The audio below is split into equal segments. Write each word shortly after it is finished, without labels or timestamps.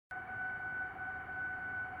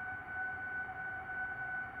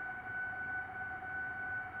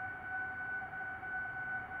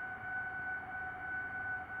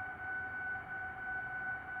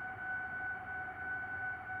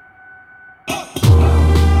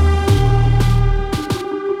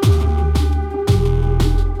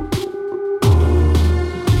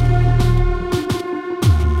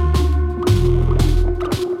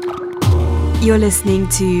You're listening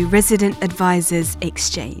to Resident Advisors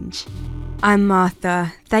Exchange. I'm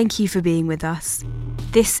Martha. Thank you for being with us.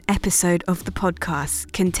 This episode of the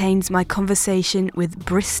podcast contains my conversation with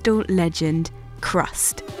Bristol legend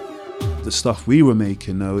Krust. The stuff we were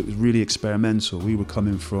making, though, it was really experimental. We were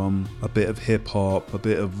coming from a bit of hip hop, a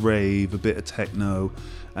bit of rave, a bit of techno,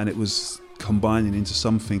 and it was combining into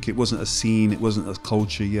something. It wasn't a scene, it wasn't a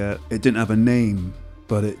culture yet. It didn't have a name,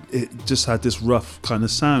 but it just had this rough kind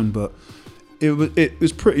of sound. But it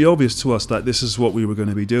was pretty obvious to us that this is what we were going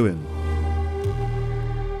to be doing.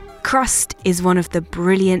 Krust is one of the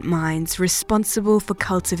brilliant minds responsible for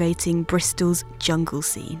cultivating Bristol's jungle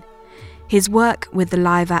scene. His work with the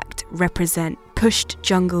live act Represent pushed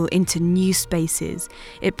jungle into new spaces.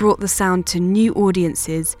 It brought the sound to new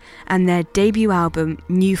audiences, and their debut album,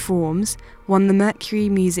 New Forms, won the Mercury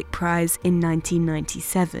Music Prize in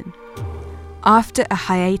 1997. After a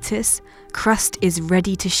hiatus, Krust is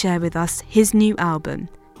ready to share with us his new album,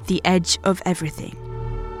 The Edge of Everything.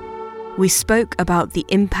 We spoke about the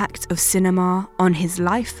impact of cinema on his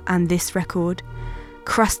life and this record,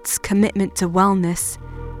 Krust's commitment to wellness,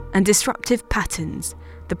 and Disruptive Patterns,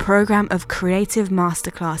 the program of creative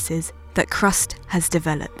masterclasses that Krust has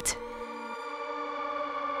developed.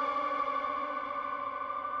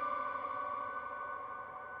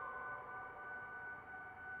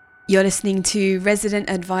 You're listening to Resident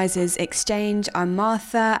Advisors Exchange. I'm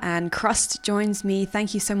Martha, and Krust joins me.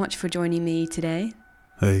 Thank you so much for joining me today.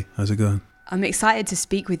 Hey, how's it going? I'm excited to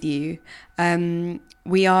speak with you.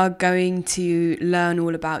 We are going to learn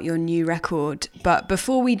all about your new record. But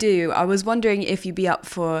before we do, I was wondering if you'd be up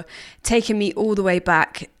for taking me all the way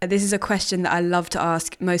back. This is a question that I love to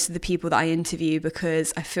ask most of the people that I interview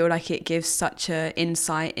because I feel like it gives such an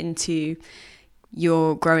insight into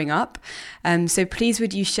your growing up. So please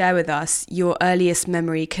would you share with us your earliest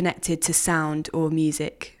memory connected to sound or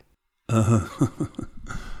music? I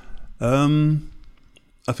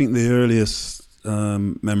think the earliest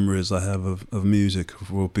memories I have of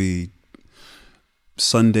music will be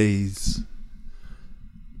Sunday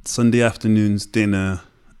afternoons dinner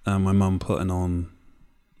and my mum putting on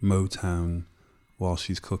Motown while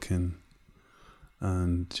she's cooking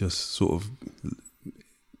and just sort of,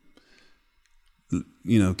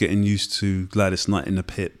 you know, getting used to Gladys Knight and the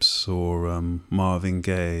Pips or Marvin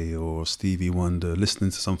Gaye or Stevie Wonder, listening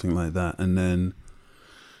to something like that. And then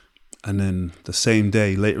the same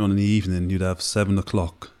day, later on in the evening, you'd have 7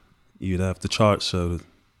 o'clock. You'd have the chart show, the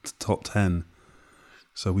top 10.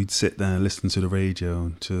 So we'd sit there and listen to the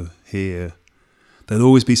radio to hear. There'd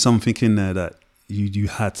always be something in there that you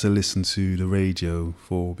had to listen to the radio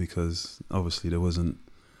for because obviously there wasn't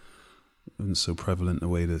so prevalent the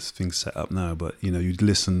way this thing's set up now. But, you know, you'd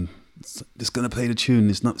listen. It's going to play the tune.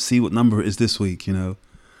 It's not see what number it is this week, you know.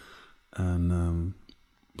 And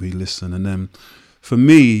we listen. And then for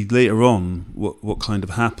me, later on, what kind of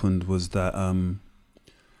happened was that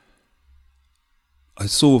I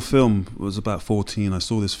saw a film, I was about 14, I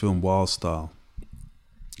saw this film, Wild Style.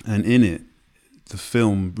 And in it, the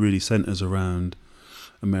film really centers around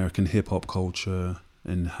American hip-hop culture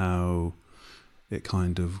and how it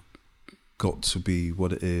kind of got to be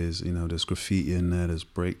what it is. You know, there's graffiti in there's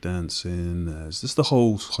breakdancing, there's just the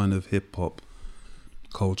whole kind of hip-hop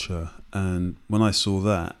culture. And when I saw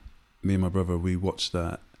that, me and my brother, we watched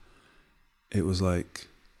that. It was like,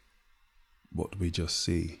 what did we just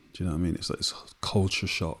see? Do you know what I mean? It's like this culture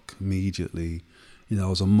shock immediately. You know, I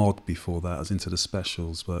was a mod before that. I was into the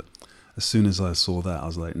specials, but as soon as I saw that, I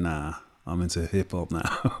was like, nah, I'm into hip hop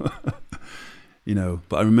now. You know,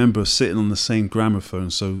 but I remember sitting on the same gramophone.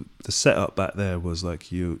 So the setup back there was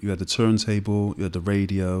like you had the turntable, you had the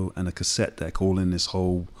radio, and a cassette deck all in this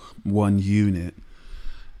whole one unit.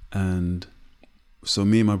 And so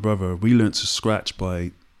me and my brother, we learned to scratch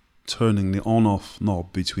by turning the on-off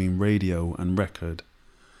knob between radio and record.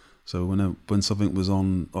 So when something was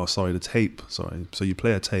on, the tape. So you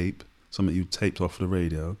play a tape, something you taped off the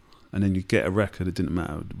radio, and then you get a record. It didn't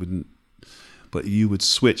matter, but you would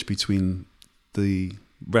switch between the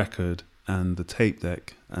record and the tape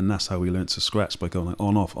deck, and that's how we learned to scratch, by going like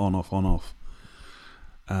on off, on off, on off.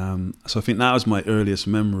 So I think that was my earliest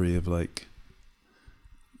memory of like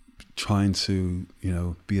trying to, you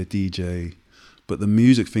know, be a DJ. But the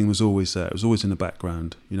music thing was always there. It was always in the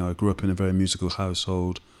background. You know, I grew up in a very musical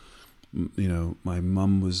household. You know, my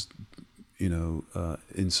mum was, you know,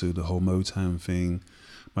 into the whole Motown thing.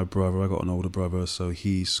 My brother, I got an older brother, so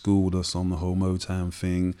he schooled us on the whole Motown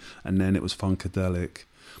thing. And then it was Funkadelic.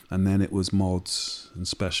 And then it was mods and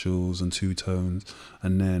specials and two tones.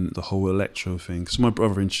 And then the whole electro thing. So my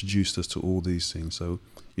brother introduced us to all these things. So,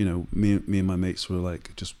 you know, me and my mates were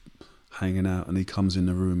like just hanging out, and he comes in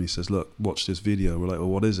the room. He says, "Look, watch this video." We're like, "Well,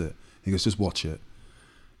 what is it?" He goes, "Just watch it."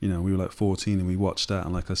 You know, we were like 14 and we watched that,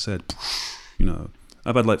 and like I said, you know,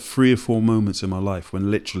 I've had like 3 or 4 moments in my life when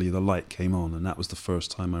literally the light came on, and that was the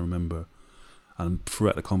first time I remember. And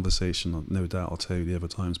throughout the conversation, no doubt I'll tell you the other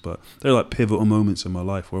times, but they're like pivotal moments in my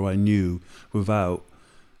life where I knew without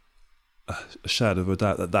a shadow of a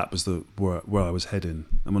doubt that that was the where I was heading.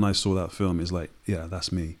 And when I saw that film, it's like, yeah,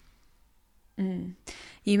 that's me. Mm.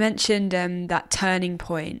 You mentioned that turning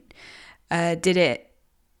point. Did it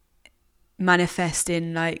manifest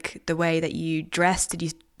in like the way that you dressed? Did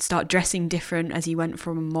you start dressing different as you went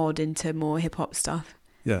from mod into more hip hop stuff?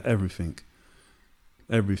 Yeah, everything.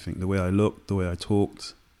 The way I looked, the way I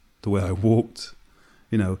talked, the way I walked.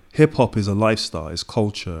 You know, hip hop is a lifestyle, it's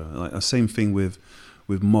culture. Like the same thing with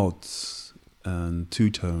mods and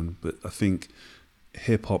two-tone, but I think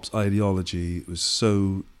hip hop's ideology was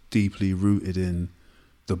so deeply rooted in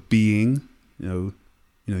the being. You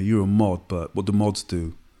know, you're a mod, but what do mods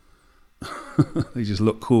do? They just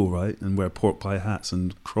look cool, right? And wear pork pie hats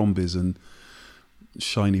and crombies and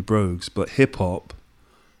shiny brogues. But hip hop,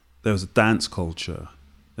 there was a dance culture,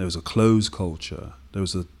 there was a clothes culture, there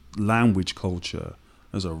was a language culture,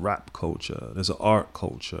 there's a rap culture, there's an art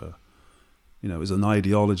culture. You know, it's an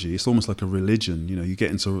ideology. It's almost like a religion. You know, you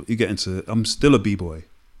get into. I'm still a b-boy.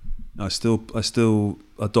 I still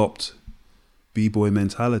adopt b-boy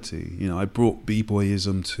mentality. You know, I brought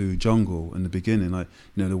b-boyism to jungle in the beginning.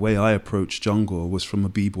 The way I approached jungle was from a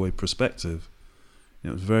b-boy perspective. You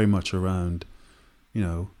know, it was very much around, you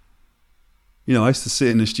know, I used to sit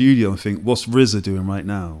in the studio and think, what's RZA doing right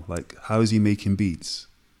now? Like, how is he making beats?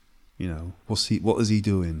 You know, what is he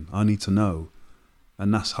doing? I need to know.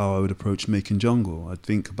 And that's how I would approach making jungle. I'd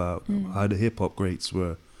think about how the hip hop greats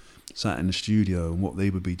were sat in the studio and what they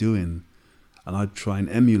would be doing. And I'd try and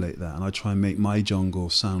emulate that, and I'd try and make my jungle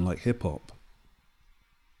sound like hip hop.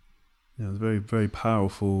 You know, it was a very, very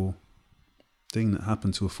powerful thing that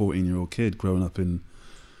happened to a 14-year-old kid growing up in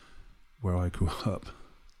where I grew up.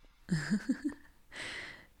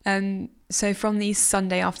 So from these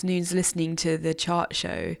Sunday afternoons listening to the chart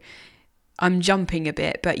show, I'm jumping a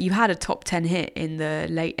bit, but you had a top 10 hit in the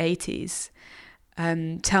late 80s.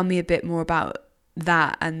 Tell me a bit more about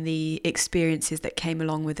that and the experiences that came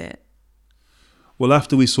along with it. Well,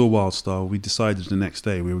 after we saw Wildstar, we decided the next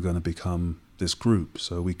day we were going to become this group.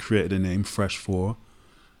 So we created a name, Fresh 4.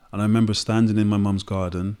 And I remember standing in my mum's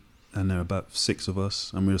garden, and there were about 6 of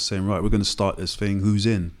us, and we were saying, right, we're going to start this thing, who's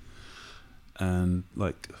in? And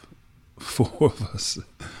like 4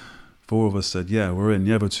 of us said, yeah, we're in.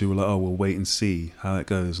 The other 2 were like, oh, we'll wait and see how it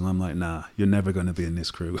goes. And I'm like, nah, you're never going to be in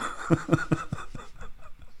this crew.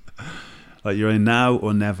 Like, you're in now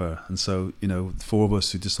or never. And so, 4 of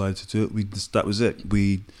us who decided to do it, that was it.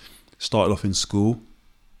 We started off in school.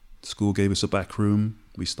 School gave us a back room.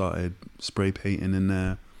 We started spray painting in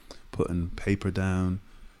there, putting paper down,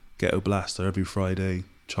 Ghetto Blaster every Friday,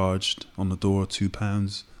 charged on the door 2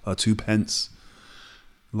 pence. A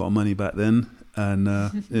lot of money back then. And,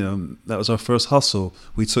 that was our first hustle.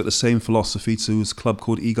 We took the same philosophy to a club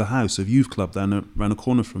called Eagle House, a youth club around the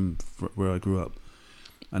corner from where I grew up.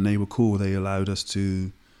 And they were cool. They allowed us to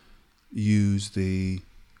use the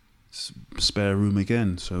spare room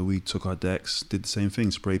again. So we took our decks, did the same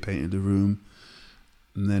thing, spray painted the room,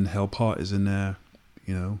 and then held parties in there,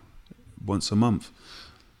 once a month.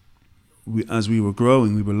 As we were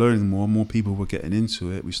growing, we were learning more. More people were getting into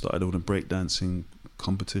it. We started all the breakdancing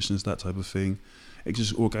competitions, that type of thing. It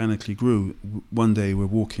just organically grew. One day we're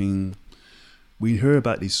walking, we heard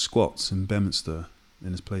about these squats in Bedminster,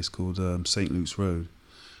 in this place called St. Luke's Road.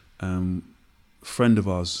 A friend of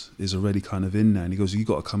ours is already kind of in there, and he goes, you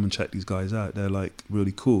got to come and check these guys out. They're like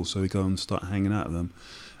really cool. So we go and start hanging out with them,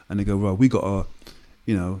 and they go, well, we got a,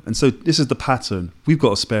 and so this is the pattern. We've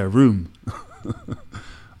got a spare room.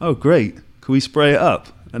 Oh, great. Can we spray it up?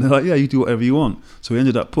 And they're like, yeah, you do whatever you want. So we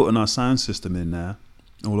ended up putting our sound system in there,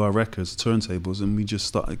 all our records, turntables, and we just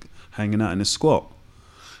started hanging out in a squat.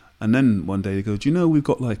 And then one day they go, do you know we've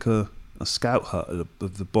got like a scout hut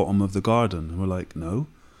at the bottom of the garden? And we're like, no.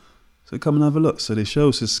 So come and have a look. So they show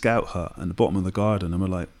us this scout hut at the bottom of the garden, and we're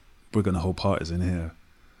like, we're going to hold parties in here.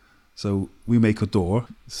 So we make a door,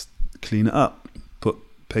 clean it up, put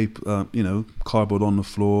paper, cardboard on the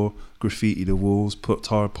floor, graffiti the walls, put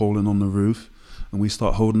tarpaulin on the roof, and we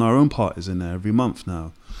start holding our own parties in there every month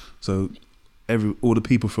now. So all the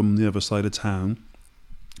people from the other side of town,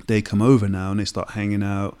 they come over now and they start hanging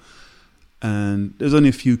out. And there's only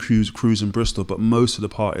a few crews in Bristol, but most of the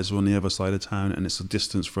parties are on the other side of town, and it's a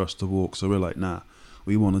distance for us to walk. So we're like, nah,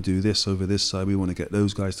 we want to do this over this side. We want to get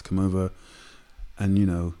those guys to come over.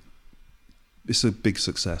 And, it's a big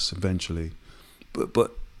success eventually.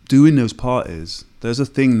 But doing those parties, there's a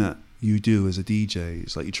thing that you do as a DJ.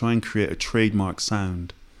 It's like you try and create a trademark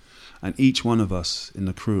sound. And each one of us in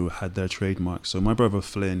the crew had their trademark. So my brother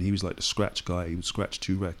Flynn, he was like the scratch guy. He would scratch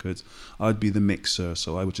 2 records. I'd be the mixer,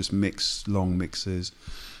 so I would just mix long mixes.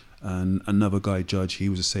 And another guy, Judge, he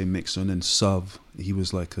was the same mixer. And then Suv, he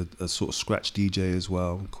was like a sort of scratch DJ as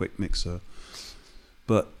well, quick mixer.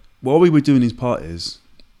 But while we were doing these parties,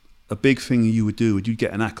 a big thing you would do, you'd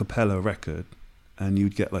get an a cappella record, and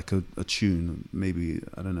you'd get like a tune, maybe,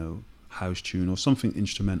 I don't know, house tune or something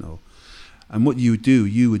instrumental. And what you would do,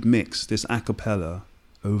 you would mix this a cappella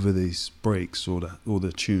over these breaks or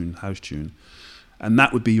the tune, house tune. And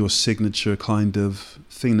that would be your signature kind of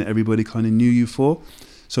thing that everybody kind of knew you for.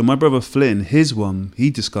 So my brother Flynn, his one, he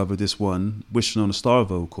discovered this one, Wishing on a Star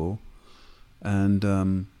vocal.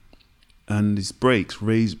 And his breaks,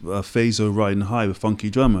 Phaso Riding High with Funky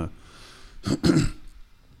Drummer.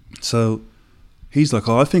 So he's like,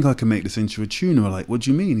 oh, I think I can make this into a tune. And we're like, what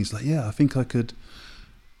do you mean? He's like, yeah, I think I could,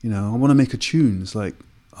 I want to make a tune. It's like,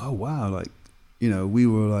 oh, wow. Like, we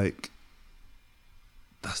were like,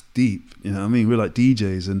 that's deep. You know what I mean? We're like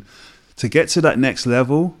DJs. And to get to that next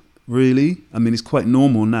level, really, I mean, it's quite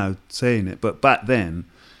normal now saying it. But back then,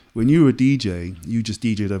 when you were a DJ, you just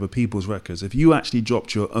DJ'd over people's records. If you actually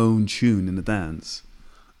dropped your own tune in the dance,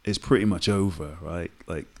 it's pretty much over, right?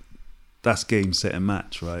 Like, that's game, set, and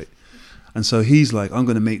match, right? And so he's like, I'm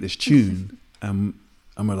going to make this tune. And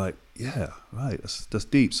we're like, yeah, right, that's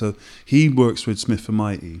deep. So he works with Smith and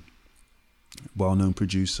Mighty, well-known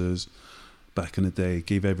producers back in the day,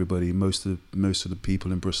 gave everybody, most of the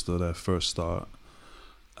people in Bristol their first start.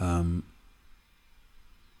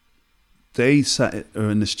 They sat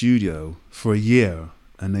in the studio for a year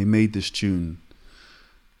and they made this tune.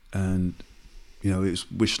 And, it was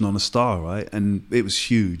Wishing on a Star, right? And it was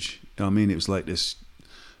huge. I mean, it was like this,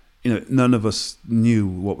 none of us knew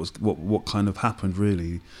what kind of happened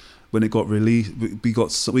really. When it got released, we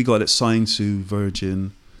got it signed to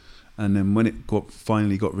Virgin, and then when it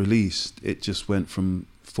finally got released, it just went from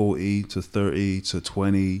 40 to 30 to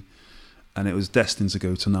 20, and it was destined to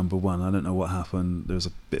go to number 1. I don't know what happened. There's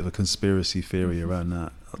a bit of a conspiracy theory around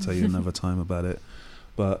that. I'll tell you another time about it.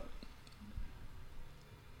 But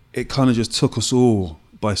it kind of just took us all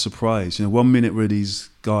by surprise. 1 minute we're these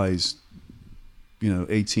guys,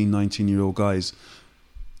 18, 19-year-old guys,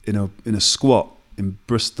 in a squat in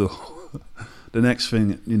Bristol. The next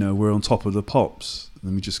thing, we're on top of the Pops,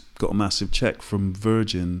 and we just got a massive check from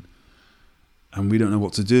Virgin, and we don't know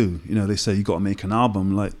what to do. They say you got to make an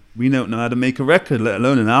album. Like, we don't know how to make a record, let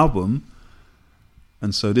alone an album.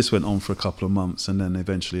 And so this went on for a couple of months, and then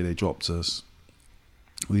eventually they dropped us.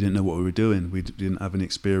 We didn't know what we were doing. We didn't have any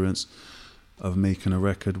experience of making a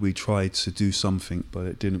record. We tried to do something, but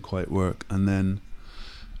it didn't quite work. And then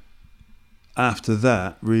after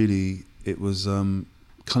that, really, it was kind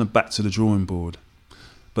of back to the drawing board.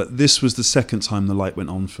 But this was the second time the light went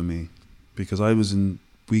on for me, because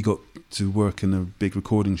we got to work in a big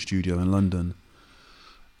recording studio in London,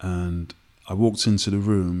 and I walked into the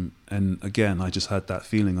room, and again, I just had that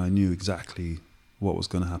feeling. I knew exactly what was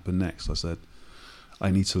going to happen next. I said,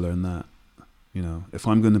 I need to learn that. If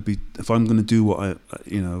I'm going to do what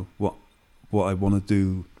I want to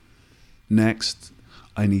do next,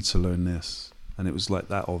 I need to learn this. And it was like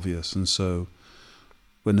that obvious. And so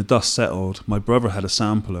when the dust settled, my brother had a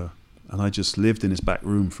sampler, and I just lived in his back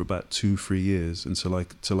room for about 2-3 years until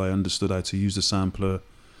I understood how to use the sampler.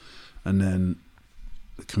 And then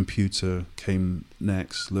the computer came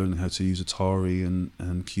next, learning how to use Atari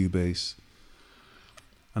and Cubase.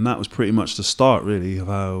 And that was pretty much the start, really, of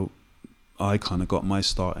how I kind of got my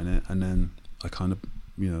start in it. And then I kind of,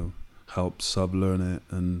 helped Sub learn it,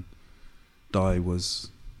 and Di was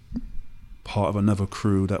part of another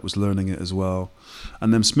crew that was learning it as well.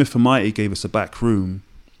 And then Smith and Mighty gave us a back room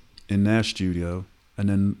in their studio, and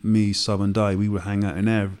then me, Sub, and Di, we would hang out in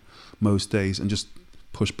there most days and just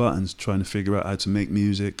push buttons, trying to figure out how to make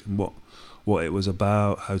music and what it was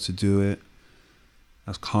about, how to do it.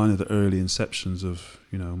 That's kind of the early inceptions of,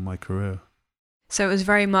 my career. So it was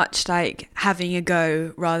very much like having a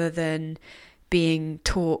go rather than being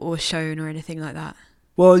taught or shown or anything like that.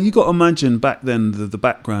 Well, you got to imagine back then the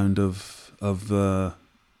background of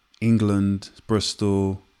England,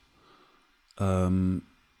 Bristol. There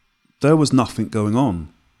was nothing going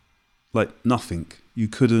on, like nothing. You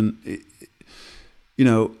couldn't.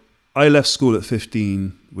 I left school at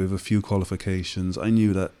 15 with a few qualifications. I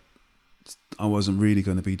knew that I wasn't really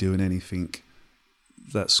going to be doing anything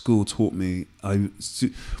that school taught me.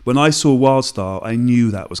 When I saw Wildstar, I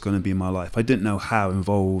knew that was going to be my life. I didn't know how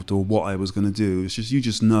involved or what I was going to do. It's just, you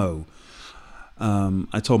just know.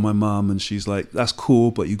 I told my mum, and she's like, that's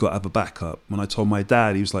cool, but you got to have a backup. When I told my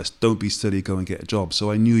dad, he was like, don't be silly, go and get a job.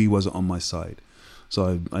 So I knew he wasn't on my side.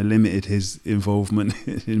 So I limited his involvement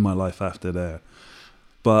in my life after there.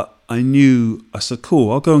 But I said,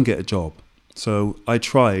 cool, I'll go and get a job. So I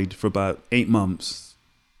tried for about 8 months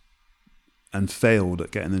and failed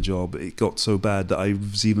at getting a job. It got so bad that I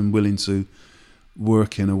was even willing to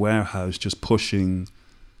work in a warehouse just pushing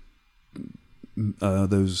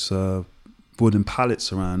those wooden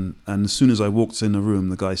pallets around. And as soon as I walked in the room,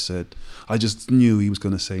 the guy said, I just knew he was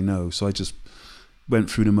going to say no. So I just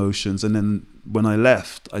went through the motions. And then when I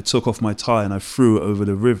left, I took off my tie and I threw it over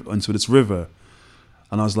the river, into this river.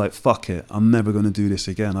 And I was like, fuck it, I'm never going to do this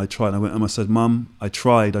again. I tried. I went and I said, Mum, I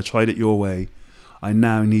tried it your way. I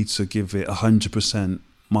now need to give it 100%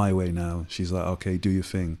 my way now. She's like, okay, do your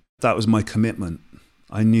thing. That was my commitment.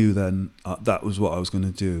 I knew then that was what I was going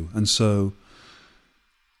to do. And so,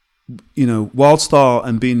 you know, Wildstar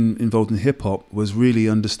and being involved in hip hop was really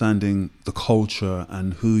understanding the culture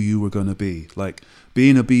and who you were going to be. Like,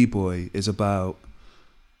 being a b-boy is about,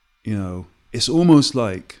 you know, it's almost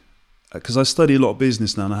like, because I study a lot of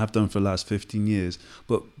business now and I have done for the last 15 years,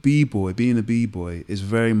 but being a b-boy is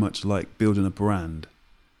very much like building a brand,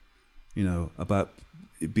 you know, about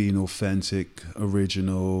it being authentic,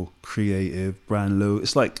 original, creative, brand low.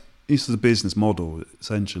 It's like, this is a business model,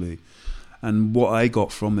 essentially. And what I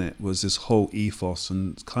got from it was this whole ethos,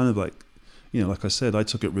 and it's kind of like, you know, like I said, I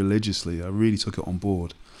took it religiously. I really took it on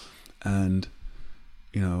board. And,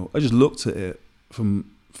 you know, I just looked at it from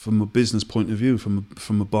a business point of view,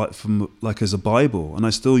 from like as a Bible, and I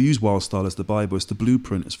still use Wildstar as the Bible. It's the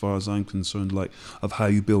blueprint, as far as I'm concerned, like of how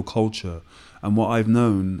you build culture. And what I've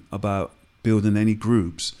known about building any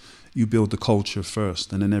groups, you build the culture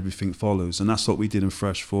first, and then everything follows. And that's what we did in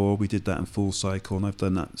Fresh 4. We did that in Full Cycle, and I've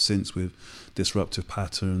done that since with Disruptive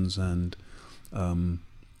Patterns and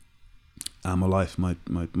Amalife,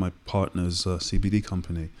 my partner's CBD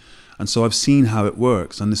company. And so I've seen how it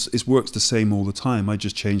works, and it works the same all the time. I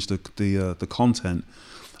just changed the content.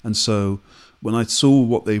 And so when I saw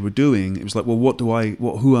what they were doing, it was like, well,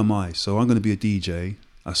 who am I? So I'm going to be a DJ,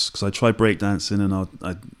 because I tried breakdancing and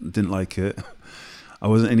I didn't like it. I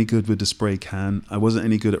wasn't any good with the spray can. I wasn't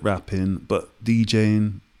any good at rapping, but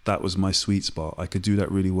DJing, that was my sweet spot. I could do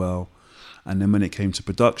that really well. And then when it came to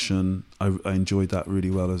production, I enjoyed that really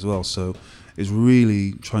well as well. So it's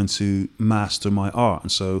really trying to master my art.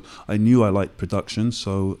 And so I knew I liked production,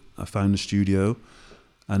 so I found a studio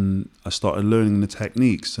and I started learning the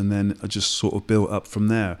techniques, and then I just sort of built up from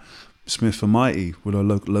there. Smith and Mighty were our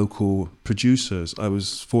local producers. I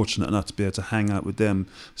was fortunate enough to be able to hang out with them,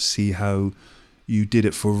 see how you did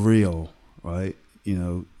it for real, right? You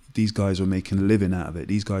know, these guys were making a living out of it.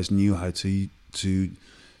 These guys knew how to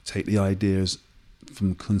take the ideas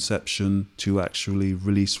from conception to actually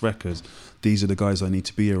release records. These are the guys I need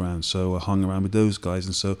to be around. So I hung around with those guys.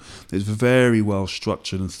 And so it was very well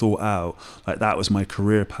structured and thought out. Like, that was my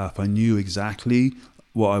career path. I knew exactly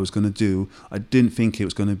what I was going to do. I didn't think it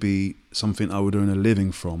was going to be something I would earn a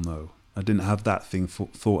living from, though. I didn't have that thing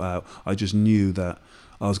thought out. I just knew that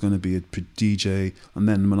I was going to be a DJ. And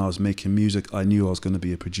then when I was making music, I knew I was going to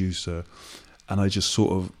be a producer. And I just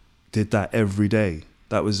sort of did that every day.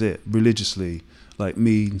 That was it, religiously. Like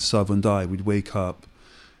me and Sub and I, we'd wake up,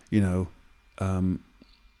 you know, and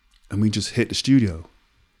we just hit the studio.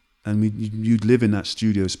 And you'd live in that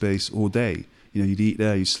studio space all day. You know, you'd eat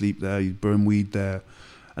there, you'd sleep there, you'd burn weed there.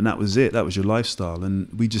 And that was it. That was your lifestyle. And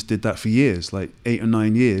we just did that for years, like 8 or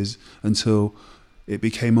 9 years, until it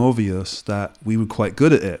became obvious that we were quite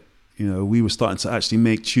good at it. You know, we were starting to actually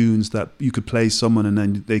make tunes that you could play someone and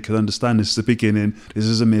then they could understand this is the beginning, this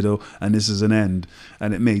is a middle, and this is an end.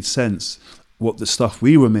 And it made sense. What the stuff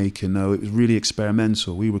we were making, though, it was really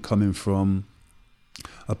experimental. We were coming from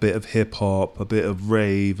a bit of hip hop, a bit of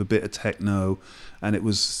rave, a bit of techno, and it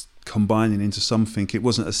was combining into something. It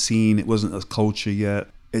wasn't a scene, it wasn't a culture yet.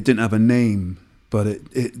 It didn't have a name, but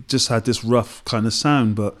it just had this rough kind of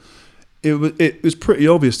sound. But it was pretty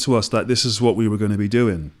obvious to us that this is what we were going to be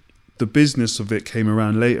doing. The business of it came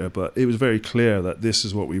around later, but it was very clear that this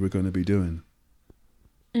is what we were going to be doing.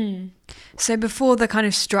 So before the kind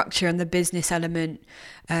of structure and the business element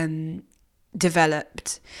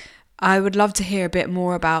developed, I would love to hear a bit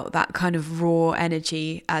more about that kind of raw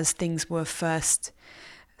energy as things were first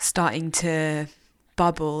starting to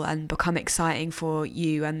bubble and become exciting for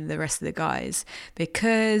you and the rest of the guys,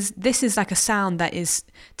 because this is like a sound that is,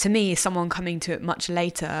 to me, someone coming to it much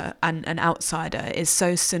later and an outsider, is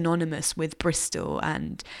so synonymous with Bristol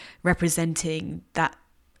and representing that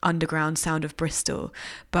underground sound of Bristol.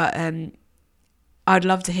 But I'd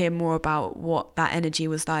love to hear more about what that energy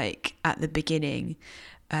was like at the beginning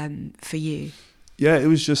for you. Yeah, it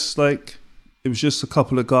was just a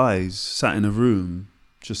couple of guys sat in a room,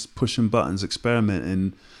 just pushing buttons,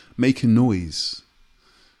 experimenting, making noise.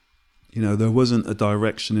 You know, there wasn't a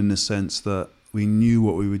direction in the sense that we knew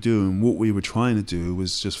what we were doing. What we were trying to do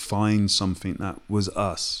was just find something that was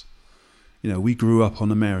us. You know, we grew up on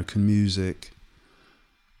American music,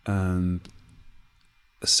 and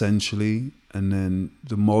essentially, and then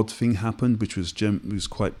the mod thing happened, which was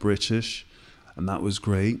quite British, and that was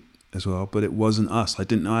great as well. But it wasn't us. I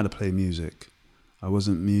didn't know how to play music. I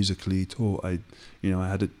wasn't musically taught. I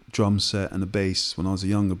had a drum set and a bass when I was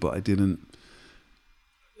younger, but I didn't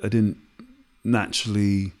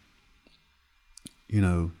naturally,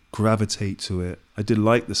 gravitate to it. I did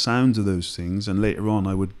like the sound of those things, and later on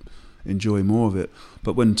I would enjoy more of it.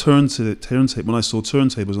 But when I saw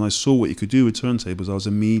turntables and I saw what you could do with turntables, I was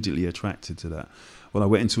immediately attracted to that. When I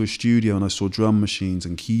went into a studio and I saw drum machines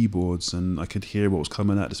and keyboards and I could hear what was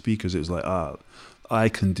coming out of the speakers, it was like, I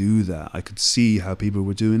can do that. I could see how people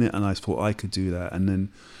were doing it, and I thought I could do that. And then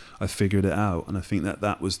I figured it out. And I think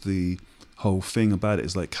that was the whole thing about it,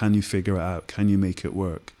 is like, can you figure it out? Can you make it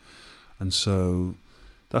work? And so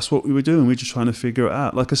that's what we were doing. We were just trying to figure it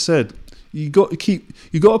out. Like I said, you got to keep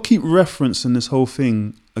referencing this whole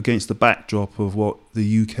thing against the backdrop of what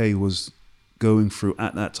the UK was going through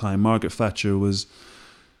at that time. Margaret Thatcher was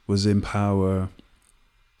in power,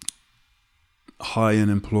 high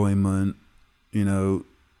unemployment, the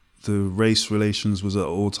race relations was at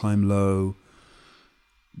all-time low.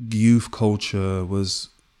 Youth culture was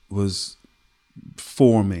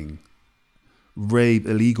forming.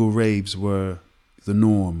 Illegal raves were the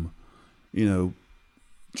norm.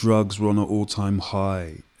 Drugs were on an all-time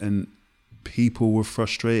high, and people were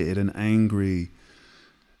frustrated and angry.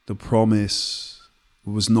 The promise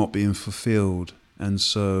was not being fulfilled, and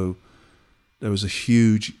so there was a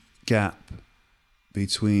huge gap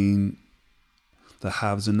between the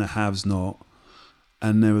haves and the haves not,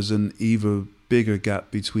 and there was an even bigger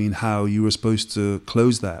gap between how you were supposed to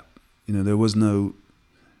close that. There was no,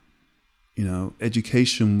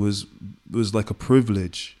 education was like a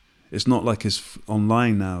privilege. It's not like it's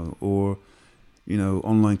online now, or,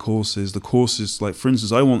 online courses. The courses, like, for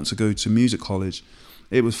instance, I wanted to go to music college.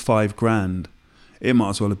 It was $5,000. It might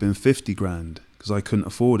as well have been $50,000 because I couldn't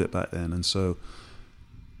afford it back then. And so,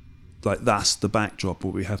 like, that's the backdrop,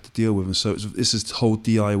 what we have to deal with. And so this is the whole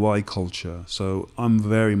DIY culture. So I'm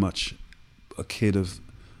very much a kid of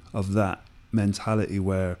that mentality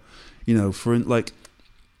where,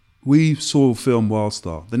 we saw film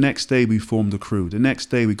Wildstar. The next day we formed a crew. The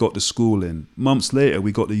next day we got the school in. Months later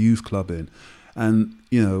we got the youth club in. And,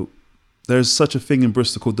 there's such a thing in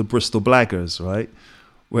Bristol called the Bristol Blaggers, right?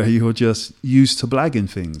 Where you're just used to blagging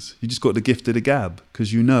things. You just got the gift of the gab,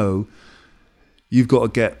 because you've got to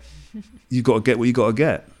get what you got to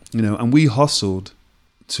get, and we hustled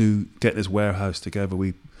to get this warehouse together.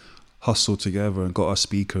 We hustled together and got our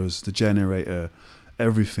speakers, the generator,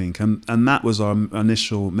 everything. And that was our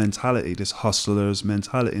initial mentality, this hustlers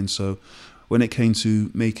mentality. And so when it came to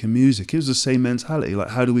making music, it was the same mentality. Like,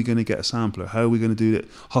 how are we going to get a sampler? How are we going to do it?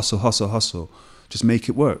 Hustle, hustle, hustle. Just make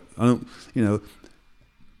it work. One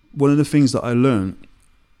of the things that I learned,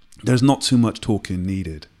 there's not too much talking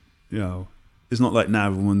needed. It's not like now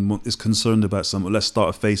everyone is concerned about something. Let's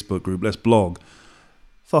start a Facebook group. Let's blog.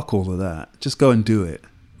 Fuck all of that. Just go and do it,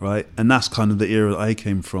 right? And that's kind of the era that I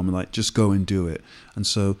came from. Like, just go and do it. And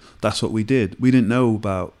so that's what we did. We didn't know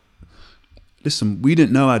how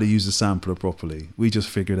to use a sampler properly. We just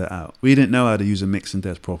figured it out. We didn't know how to use a mixing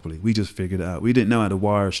desk properly. We just figured it out. We didn't know how to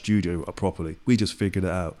wire a studio properly. We just figured it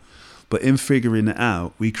out. But in figuring it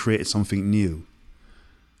out, we created something new.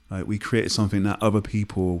 Right? We created something that other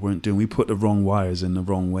people weren't doing. We put the wrong wires in the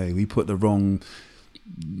wrong way. We put the wrong,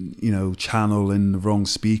 channel in the wrong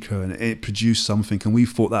speaker, and it produced something. And we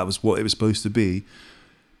thought that was what it was supposed to be.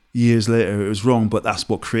 Years later, it was wrong, but that's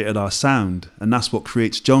what created our sound. And that's what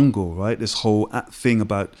creates jungle, right? This whole thing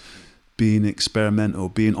about being experimental,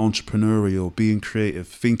 being entrepreneurial, being creative,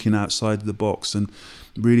 thinking outside the box, and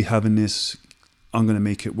really having this I'm going to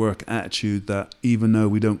make it work attitude, that even though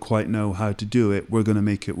we don't quite know how to do it, we're going to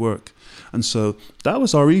make it work. And so that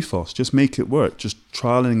was our ethos, just make it work, just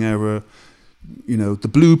trial and error. The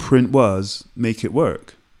blueprint was make it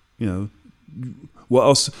work. What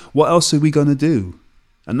else are we going to do?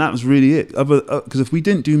 And that was really it. Because if we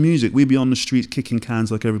didn't do music, we'd be on the streets kicking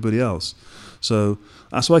cans like everybody else. So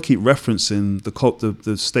that's why I keep referencing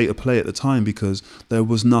the state of play at the time, because there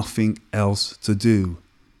was nothing else to do.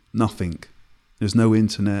 Nothing. There's no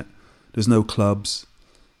internet. There's no clubs.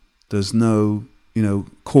 There's no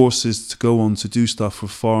courses to go on to do stuff were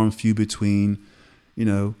far and few between.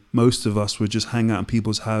 Most of us would just hang out in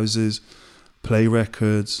people's houses, play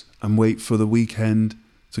records, and wait for the weekend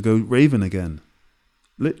to go raving again.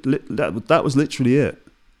 That was literally it.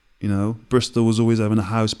 Bristol was always having a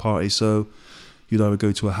house party, so you'd either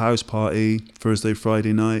go to a house party Thursday,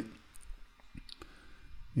 Friday night,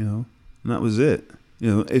 and that was it.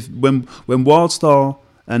 When Wildstar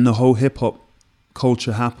and the whole hip hop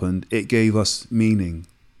culture happened, it gave us meaning.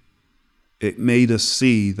 It made us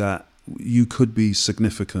see that you could be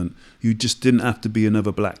significant. You just didn't have to be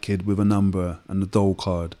another black kid with a number and a dole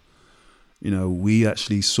card. We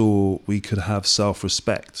actually saw we could have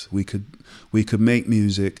self-respect. We could make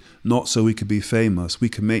music not so we could be famous. We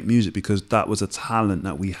could make music because that was a talent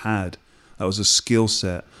that we had. That was a skill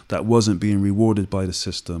set that wasn't being rewarded by the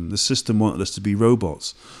system. The system wanted us to be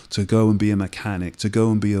robots, to go and be a mechanic, to go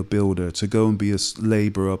and be a builder, to go and be a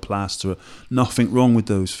labourer, a plasterer. Nothing wrong with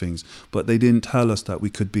those things. But they didn't tell us that we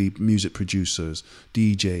could be music producers,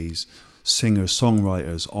 DJs, singers,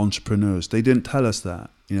 songwriters, entrepreneurs. They didn't tell us that.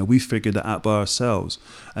 We figured that out by ourselves.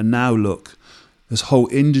 And now look, this whole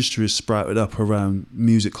industry is sprouted up around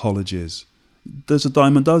music colleges. There's a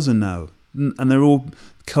dime a dozen now. And they're all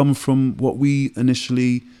come from what we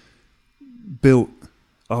initially built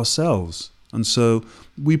ourselves. And so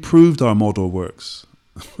we proved our model works.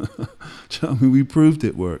 We proved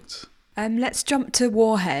it worked. Let's jump to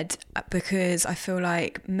Warhead, because I feel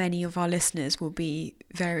like many of our listeners will be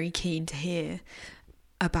very keen to hear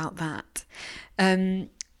about that.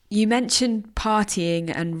 You mentioned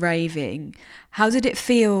partying and raving. How did it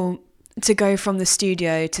feel to go from the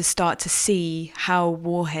studio to start to see how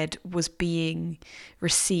Warhead was being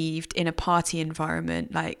received in a party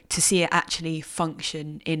environment, like to see it actually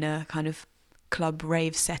function in a kind of club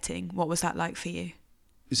rave setting? What was that like for you?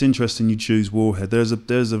 It's interesting you choose Warhead. There's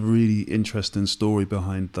a really interesting story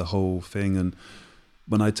behind the whole thing, and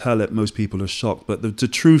when I tell it, most people are shocked. But the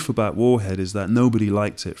truth about Warhead is that nobody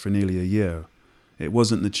liked it for nearly a year. It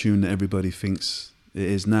wasn't the tune that everybody thinks it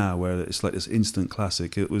is now, where it's like this instant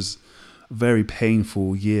classic. It was a very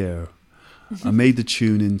painful year. I made the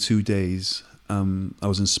tune in 2 days. I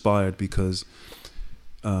was inspired because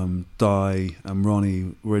Di and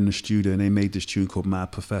Ronnie were in the studio and they made this tune called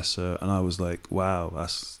Mad Professor, and I was like, wow,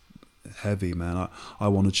 that's heavy, man. I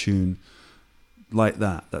want a tune like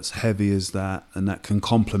that, that's heavy as that, and that can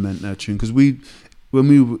complement their tune. Because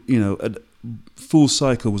Full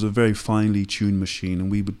Cycle was a very finely tuned machine, and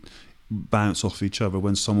we would bounce off each other.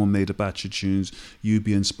 When someone made a batch of tunes, you'd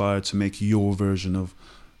be inspired to make your version of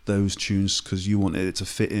those tunes because you wanted it to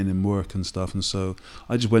fit in and work and stuff. And so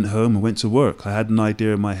I just went home and went to work. I had an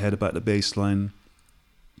idea in my head about the bass line,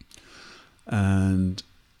 and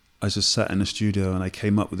I just sat in the studio and I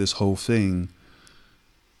came up with this whole thing.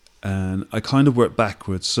 And I kind of worked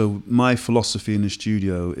backwards. So my philosophy in the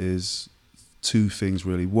studio is 2 things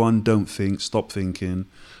really. One, don't think, stop thinking.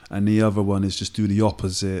 And the other one is just do the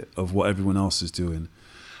opposite of what everyone else is doing.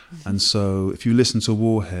 Mm-hmm. And so if you listen to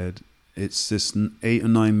Warhead, it's this 8 or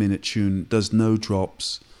 9 minute tune, does no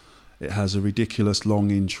drops. It has a ridiculous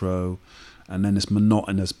long intro, and then this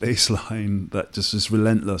monotonous bass line that just is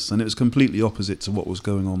relentless. And it was completely opposite to what was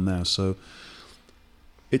going on there. So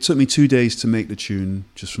it took me 2 days to make the tune,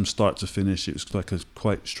 just from start to finish. It was like a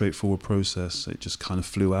quite straightforward process. It just kind of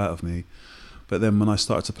flew out of me. But then when I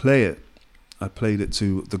started to play it, I played it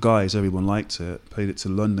to the guys, everyone liked it. Played it to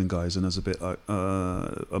London guys, and I was a bit like,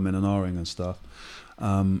 I'm in an R-ing and stuff.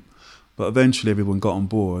 But eventually everyone got on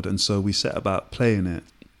board, and so we set about playing it.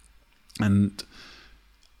 And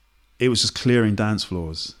it was just clearing dance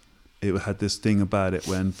floors. It had this thing about it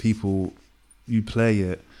when you play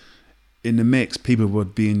it, in the mix, people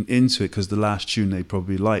would be into it because the last tune they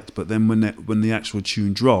probably liked. But then when the actual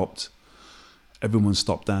tune dropped, everyone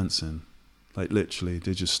stopped dancing. Like literally,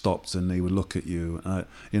 they just stopped and they would look at you.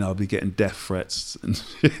 I'd be getting death threats and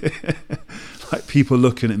like people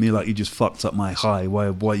looking at me like, you just fucked up my high. Why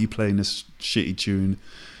are you playing this shitty tune?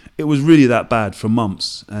 It was really that bad for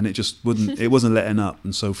months, and it just wasn't letting up.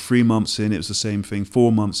 And so 3 months in, it was the same thing.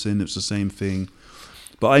 4 months in, it was the same thing.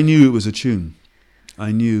 But I knew it was a tune.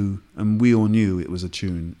 I knew, and we all knew it was a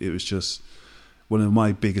tune. It was just one of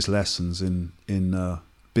my biggest lessons in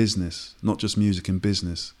business, not just music, in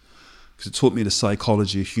business. Because it taught me the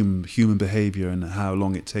psychology of human behavior and how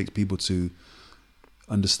long it takes people to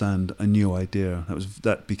understand a new idea.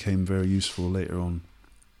 That became very useful later on.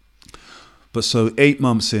 But so 8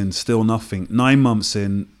 months in, still nothing. 9 months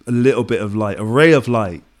in, a little bit of light, a ray of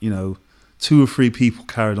light. 2 or 3 people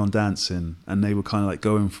carried on dancing, and they were kind of like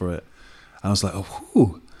going for it. And I was like, oh,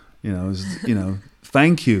 whew.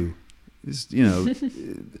 Thank you. It's, you know,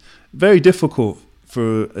 very difficult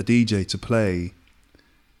for a DJ to play.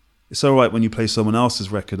 It's all right when you play someone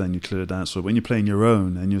else's record and you clear a dance floor. When you're playing your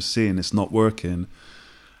own and you're seeing it's not working,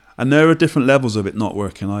 and there are different levels of it not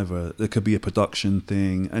working either. There could be a production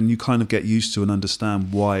thing, and you kind of get used to and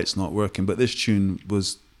understand why it's not working. But this tune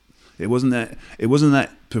was, it wasn't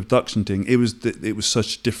that production thing. It was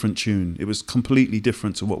such a different tune. It was completely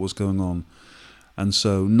different to what was going on. And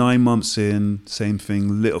so 9 months in, same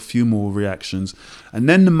thing, little few more reactions, and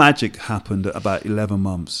then the magic happened at about 11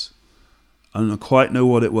 months. I don't quite know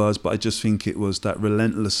what it was, but I just think it was that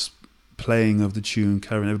relentless playing of the tune,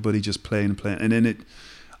 carrying everybody just playing, and then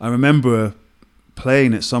I remember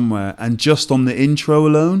playing it somewhere, and just on the intro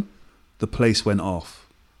alone, the place went off.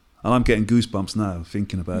 And I'm getting goosebumps now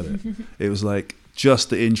thinking about it. It was like just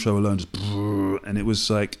the intro alone, just and it was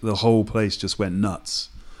like the whole place just went nuts.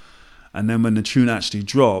 And then when the tune actually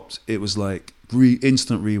dropped, it was like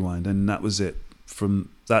instant rewind, and that was it. From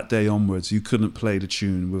that day onwards, you couldn't play the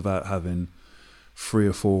tune without having 3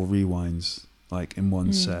 or 4 rewinds, like in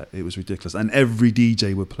one set. It was ridiculous. And every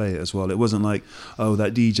DJ would play it as well. It wasn't like, oh,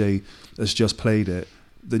 that DJ has just played it,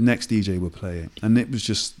 the next DJ would play it. And it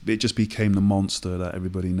just became the monster that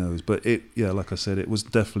everybody knows. But like I said, it was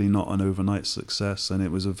definitely not an overnight success, and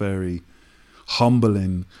it was a very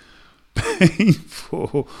humbling,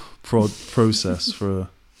 painful process for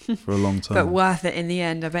a long time. But worth it in the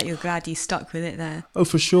end. I bet you're glad you stuck with it there. Oh,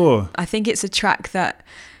 for sure. I think it's a track that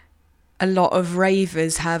a lot of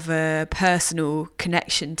ravers have a personal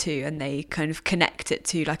connection to, and they kind of connect it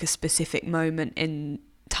to like a specific moment in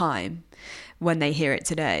time when they hear it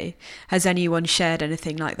today. Has anyone shared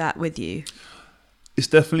anything like that with you? It's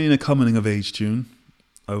definitely a coming of age tune,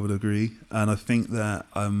 I would agree. And I think that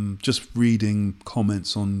just reading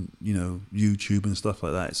comments on, YouTube and stuff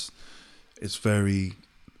like that, it's very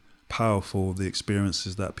powerful, the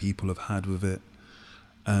experiences that people have had with it.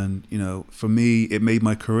 And, for me, it made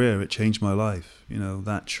my career. It changed my life.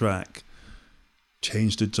 That track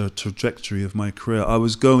changed the trajectory of my career. I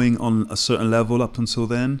was going on a certain level up until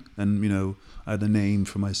then, and, I had a name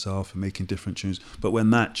for myself and making different tunes. But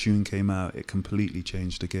when that tune came out, it completely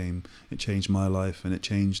changed the game. It changed my life, and it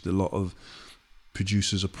changed a lot of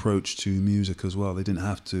producers' approach to music as well. They didn't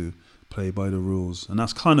have to play by the rules. And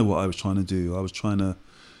that's kind of what I was trying to do. I was trying to,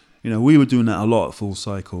 we were doing that a lot at Full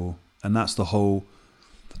Cycle, and that's the whole...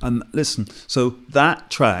 And listen, so that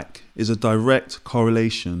track is a direct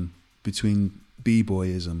correlation between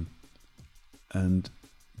b-boyism and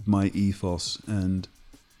my ethos and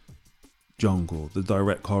jungle. The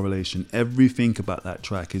direct correlation. Everything about that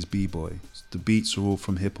track is b-boy. The beats are all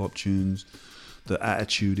from hip-hop tunes. The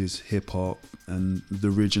attitude is hip-hop, and the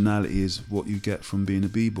originality is what you get from being a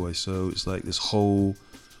b-boy. So it's like this whole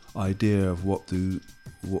idea of what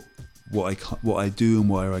I do and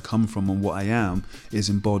where I come from and what I am is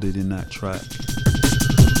embodied in that track.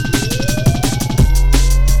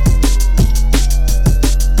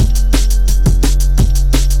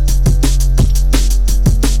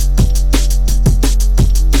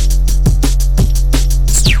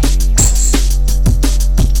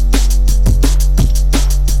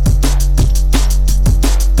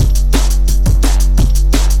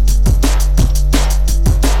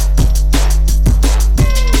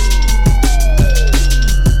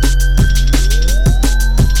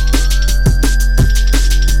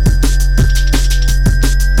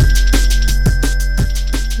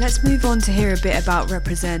 To hear a bit about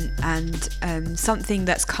Represent, and something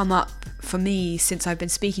that's come up for me since I've been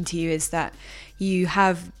speaking to you is that you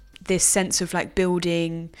have this sense of like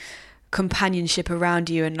building companionship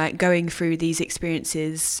around you and like going through these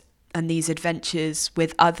experiences and these adventures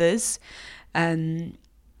with others.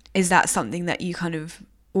 Is that something that you kind of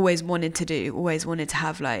always wanted to do, always wanted to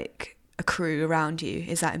have like a crew around you?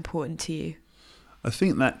 Is that important to you? I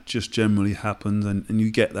think that just generally happens, and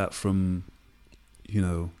you get that from,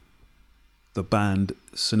 the band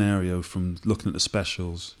scenario from looking at the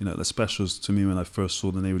specials. The specials, to me, when I first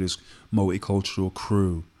saw them, they were this multicultural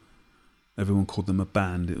crew. Everyone called them a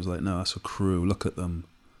band. It was like, no, that's a crew. Look at them.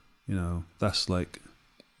 That's like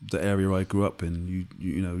the area I grew up in.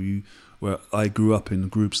 Where I grew up in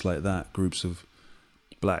groups like that, groups of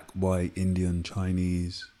black, white, Indian,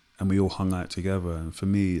 Chinese, and we all hung out together. And for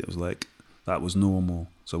me, it was like, that was normal.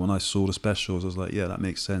 So when I saw the specials, I was like, yeah, that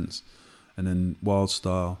makes sense. And then Wild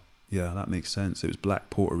Style, yeah, that makes sense. It was black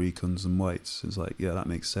Puerto Ricans and whites. It's like, yeah, that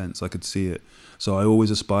makes sense. I could see it. So I always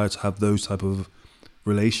aspire to have those type of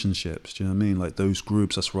relationships. Do you know what I mean? Like those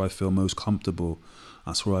groups, that's where I feel most comfortable.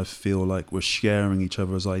 That's where I feel like we're sharing each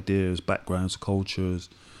other's ideas, backgrounds, cultures.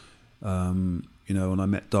 When I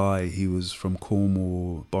met Di, he was from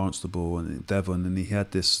Cornwall, Barnstable and Devon, and he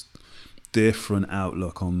had this different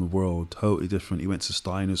outlook on the world, totally different. He went to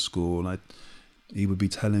Steiner School, and he would be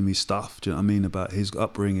telling me stuff, do you know what I mean, about his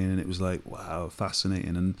upbringing, and it was like, wow,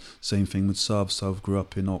 fascinating. And same thing with Suv. Suv grew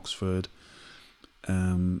up in Oxford.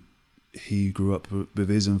 He grew up with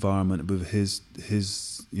his environment, with his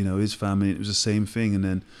you know, his family. It was the same thing. And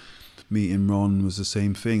then meeting Ron was the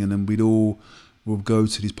same thing. And then we'd go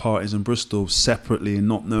to these parties in Bristol separately, and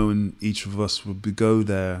not knowing each of us would go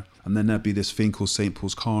there. And then there'd be this thing called St.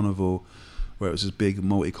 Paul's Carnival, where it was this big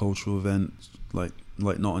multicultural event, like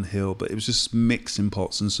Notting Hill, but it was just mixing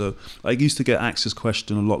pots. And so I used to get asked this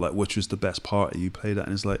question a lot, like, which was the best party you played at?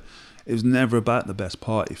 And it's like, it was never about the best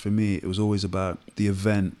party for me. It was always about the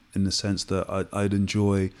event, in the sense that I'd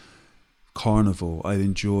enjoy Carnival, I'd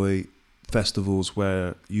enjoy festivals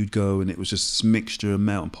where you'd go and it was just this mixture, a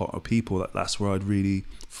melting pot of people. That's where I'd really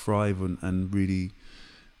thrive and really,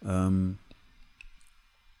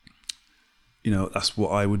 you know, that's what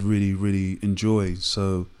I would really, really enjoy.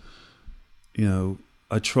 So, you know,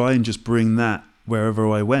 I try and just bring that wherever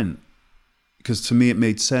I went, because to me it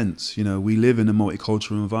made sense. You know, we live in a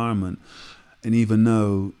multicultural environment, and even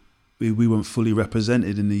though we weren't fully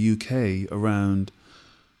represented in the UK around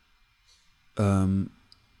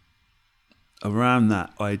that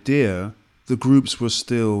idea, the groups were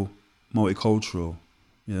still multicultural.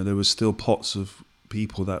 You know, there was still pots of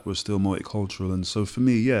people that were still multicultural. And so for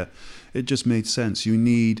me, yeah, it just made sense. You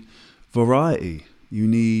need variety. You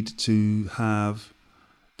need to have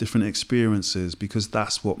different experiences, because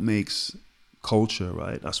that's what makes culture,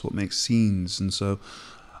 right? That's what makes scenes. And so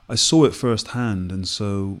I saw it firsthand. And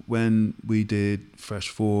so when we did Fresh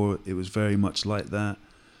 4, it was very much like that.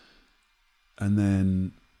 And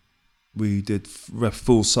then we did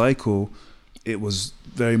Full Cycle, it was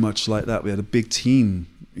very much like that. We had a big team,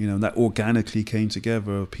 you know, that organically came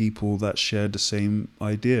together of people that shared the same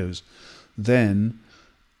ideas. Then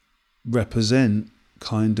Represent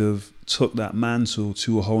kind of took that mantle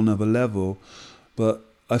to a whole nother level. But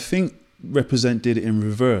I think Represent did it in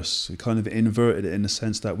reverse. We kind of inverted it in the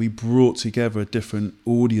sense that we brought together different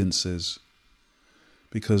audiences,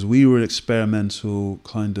 because we were an experimental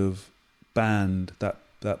kind of band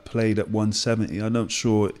that played at 170. I'm not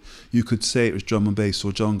sure you could say it was drum and bass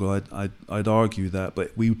or jungle. I'd argue that,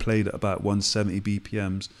 but we played at about 170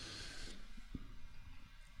 BPMs.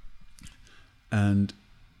 And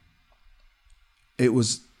it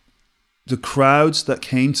was the crowds that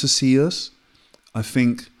came to see us, I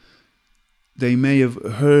think they may have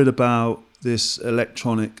heard about this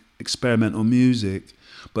electronic experimental music,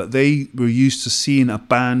 but they were used to seeing a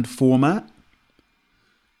band format.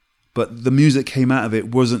 But the music came out of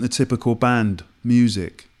it wasn't the typical band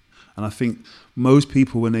music. And I think most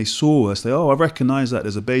people, when they saw us, I recognize that.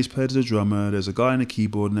 There's a bass player, there's a drummer, there's a guy on a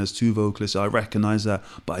keyboard, and there's two vocalists. I recognize that,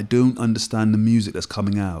 but I don't understand the music that's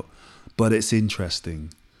coming out. But it's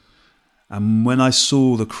interesting. And when I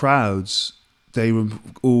saw the crowds, they were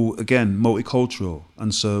all, again, multicultural.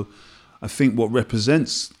 And so I think what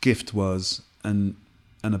Represent's gift was, and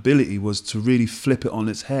ability, was to really flip it on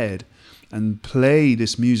its head and play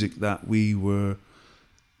this music that we were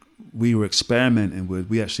experimenting with.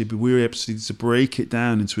 We were able to break it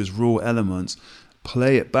down into its raw elements,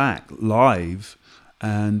 play it back live,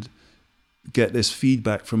 and get this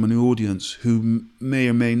feedback from an audience who may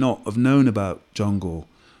or may not have known about jungle.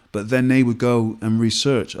 But then they would go and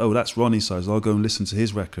research, oh, that's Ronnie Size, I'll go and listen to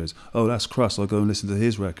his records. Oh, that's Crust, I'll go and listen to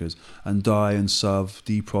his records. And Die and Suv,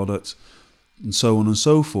 D Product, and so on and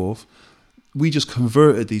so forth. We just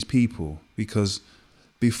converted these people, because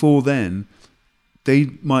before then, they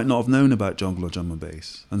might not have known about jungle or drum and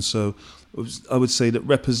bass. And so I would say that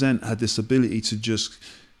Represent had this ability to just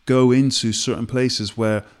go into certain places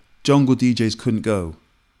where jungle DJs couldn't go,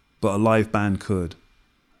 but a live band could.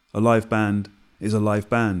 A live band is a live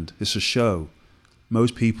band. It's a show.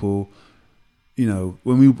 Most people, you know,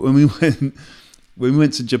 when we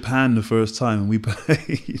went to Japan the first time and we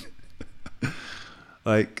played,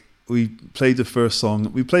 like, we played the first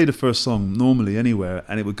song normally anywhere,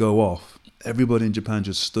 and it would go off. Everybody in Japan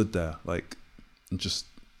just stood there, like, and just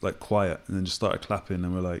like quiet, and then just started clapping,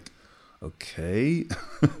 and we're like, okay,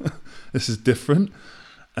 this is different.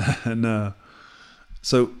 And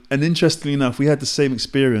so, and interestingly enough, we had the same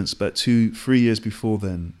experience, but 2-3 years before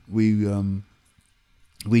then, we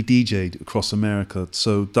DJ'd across America.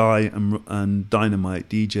 So Die and Dynamite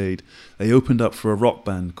DJ'd. They opened up for a rock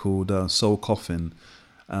band called Soul Coffin,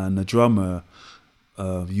 and the drummer,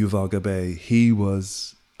 Yuval Gabe, he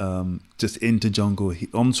was just into jungle.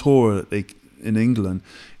 On tour in England,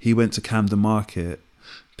 he went to Camden Market,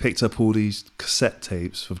 picked up all these cassette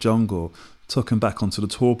tapes of jungle, took him back onto the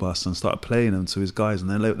tour bus and started playing them to his guys, and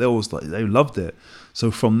they always like, they loved it.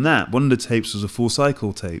 So from that, one of the tapes was a Full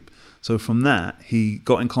Cycle tape. So from that, he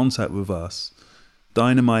got in contact with us.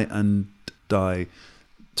 Dynamite and Die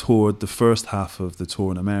toured the first half of the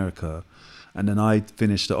tour in America, and then I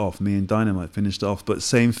finished it off. Me and Dynamite finished it off. But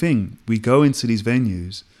same thing, we go into these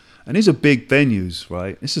venues, and these are big venues,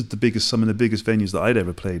 right? This is some of the biggest venues that I'd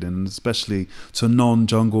ever played in, especially to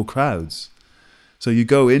non-jungle crowds. So you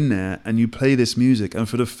go in there and you play this music, and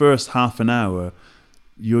for the first half an hour,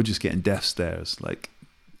 you're just getting death stares, like,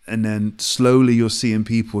 and then slowly you're seeing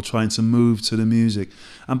people trying to move to the music,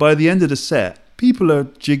 and by the end of the set, people are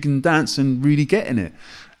jigging, dancing, really getting it.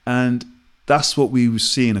 And that's what we were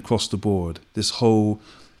seeing across the board. This whole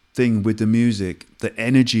thing with the music, the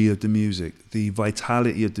energy of the music, the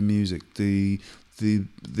vitality of the music, the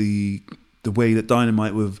way that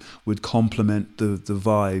Dynamite would complement the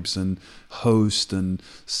vibes and host and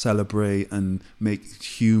celebrate and make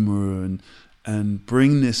humor and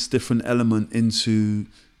bring this different element into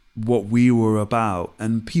what we were about,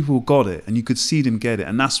 and people got it, and you could see them get it.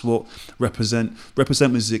 And that's what Represent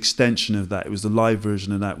was the extension of that. It was the live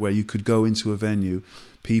version of that, where you could go into a venue,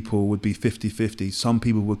 people would be 50-50. Some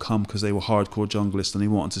people would come because they were hardcore junglists and they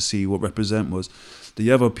wanted to see what Represent was.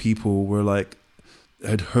 The other people were like,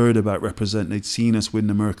 had heard about Represent, they'd seen us win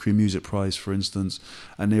the Mercury Music Prize, for instance,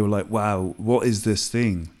 and they were like, wow, what is this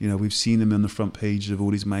thing? You know, we've seen them on the front page of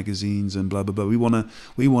all these magazines and blah blah blah.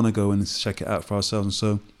 We wanna go and check it out for ourselves. And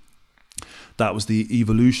so that was the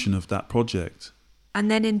evolution of that project.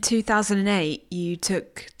 And then in 2008, you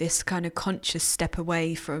took this kind of conscious step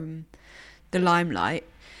away from the limelight.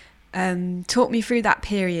 Talk me through that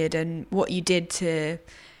period and what you did to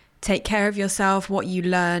take care of yourself, what you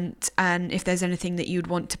learnt, and if there's anything that you'd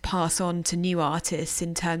want to pass on to new artists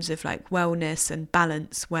in terms of like wellness and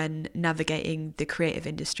balance when navigating the creative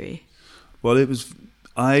industry. Well,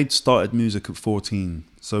 I started music at 14.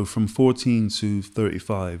 So from 14 to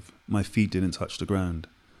 35, my feet didn't touch the ground.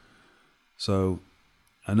 So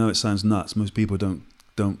I know it sounds nuts. Most people don't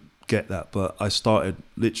get that, but I started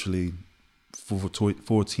literally for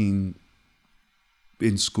 14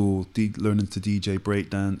 in school, learning to DJ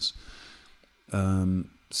breakdance.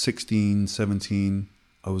 16, 17,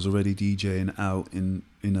 I was already DJing out in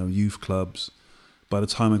youth clubs. By the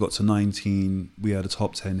time I got to 19, we had a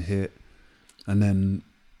top 10 hit, and then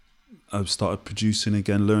I started producing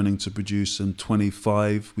again, learning to produce. And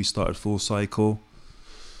 25, we started Full Cycle,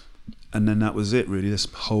 and then that was it really. This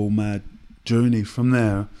whole mad journey from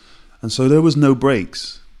there, and so there was no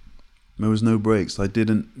breaks. There was no breaks. I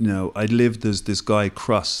didn't, I lived as this guy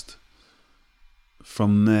Crust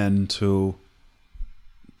from then till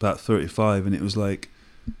about 35, and it was like,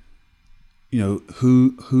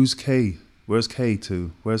 who's Kay? Where's Kay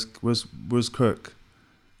to? Where's Kirk?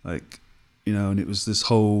 Like, and it was this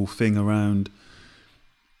whole thing around,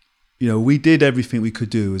 we did everything we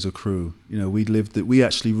could do as a crew. We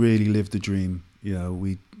actually really lived the dream.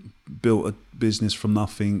 We built a business from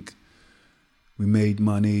nothing. We made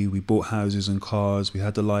money, we bought houses and cars, we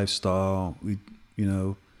had the lifestyle, we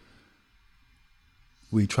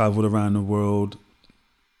traveled around the world.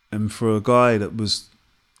 And for a guy who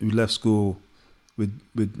left school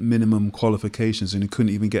with minimum qualifications and who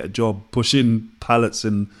couldn't even get a job pushing pallets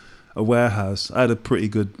in a warehouse, I had a pretty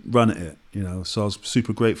good run at it, so I was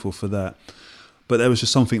super grateful for that. But there was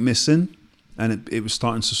just something missing, and it was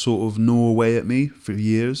starting to sort of gnaw away at me for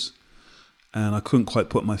years. And I couldn't quite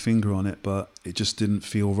put my finger on it, but it just didn't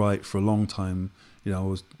feel right for a long time. We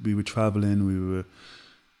were traveling,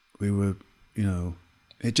 we were,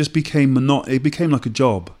 it just became it became like a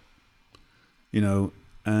job,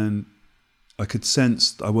 and I could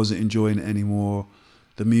sense I wasn't enjoying it anymore.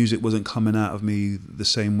 The music wasn't coming out of me the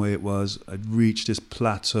same way it was. I'd reached this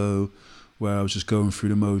plateau where I was just going through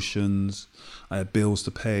the motions. I had bills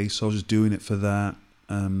to pay, so I was just doing it for that.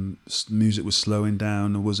 Music was slowing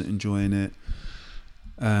down. I wasn't enjoying it,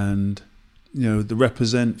 and the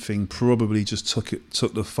Represent thing probably just took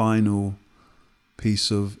the final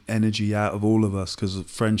piece of energy out of all of us, because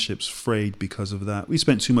friendships frayed because of that. We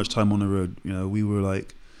spent too much time on the road. We were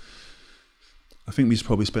like, I think we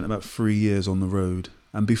probably spent about 3 years on the road,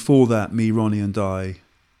 and before that, me, Ronnie and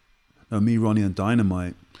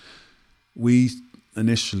Dynamite, we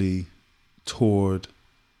initially toured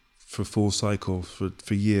for Full Cycle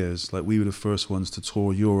for years. Like, we were the first ones to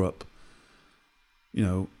tour Europe.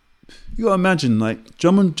 You gotta imagine, like,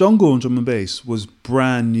 jungle and drum and bass was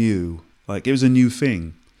brand new. Like, it was a new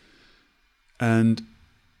thing, and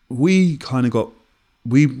we kind of got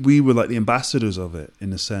we were like the ambassadors of it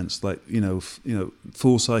in a sense. Like,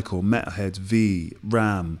 Full Cycle, Metalheadz, V,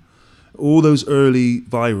 Ram, all those early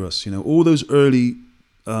Virus, all those early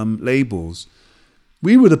labels,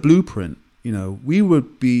 we were the blueprint. We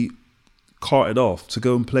would be carted off to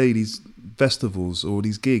go and play these festivals or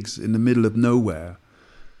these gigs in the middle of nowhere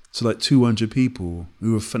to like 200 people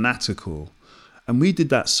who were fanatical. And we did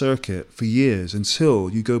that circuit for years until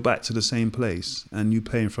you go back to the same place and you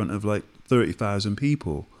play in front of like 30,000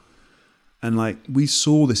 people. And like we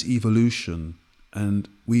saw this evolution, and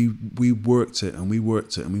we worked it and we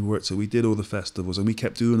worked it and we worked it. We did all the festivals and we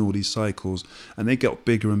kept doing all these cycles, and they got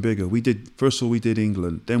bigger and bigger. First of all, we did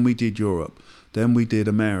England, then we did Europe, then we did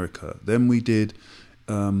America, then we did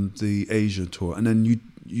the Asia tour, and then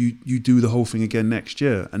you do the whole thing again next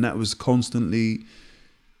year. And that was constantly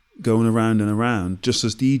going around and around just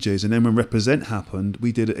as DJs. And then when Represent happened,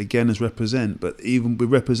 we did it again as Represent. But even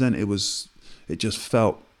with Represent, it just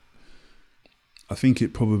felt, I think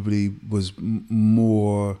it probably was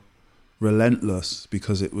more relentless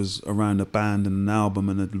because it was around a band and an album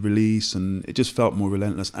and a release, and it just felt more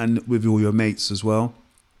relentless. And with all your mates as well,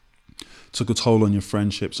 took a toll on your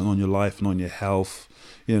friendships and on your life and on your health.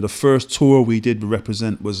 The first tour we did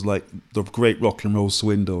Represent was like the Great Rock and Roll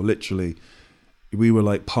Swindle, literally. We were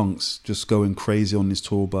like punks, just going crazy on this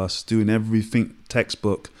tour bus, doing everything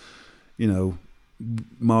textbook.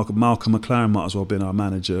 Malcolm McLaren might as well have been our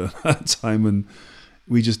manager at that time, and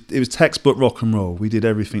it was textbook rock and roll. We did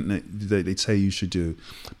everything that they'd say you should do.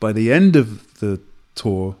 By the end of the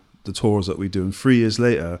tours that we do, and 3 years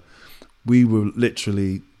later, we were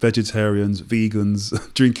literally vegetarians,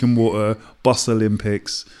 vegans, drinking water, bus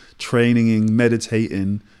Olympics, training,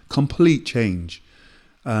 meditating, complete change.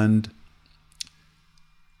 And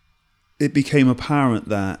it became apparent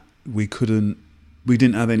that we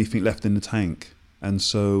didn't have anything left in the tank. And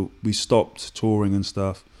so we stopped touring and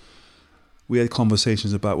stuff. We had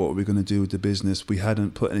conversations about what we were going to do with the business. We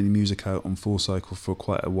hadn't put any music out on Full Cycle for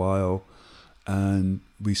quite a while. And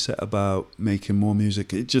we set about making more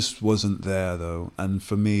music. It just wasn't there though. And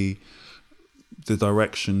for me, the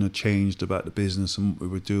direction had changed about the business and what we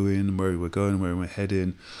were doing and where we were going, where we were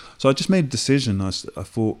heading. So I just made a decision. I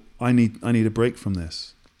thought, I need a break from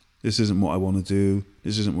this. This isn't what I want to do.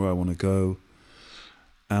 This isn't where I want to go.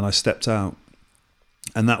 And I stepped out.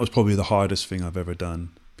 And that was probably the hardest thing I've ever done,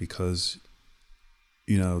 because,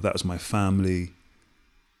 that was my family.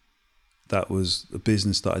 That was a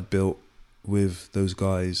business that I'd built with those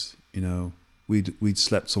guys. We'd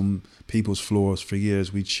slept on people's floors for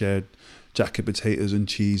years. We'd shared jacket potatoes and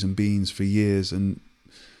cheese and beans for years. And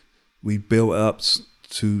we built up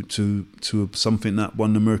to something that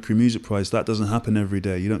won the Mercury Music Prize. That doesn't happen every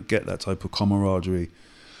day. You don't get that type of camaraderie.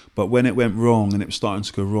 But when it went wrong and it was starting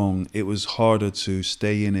to go wrong, it was harder to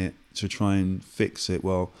stay in it, to try and fix it.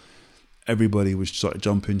 Well, everybody was sort of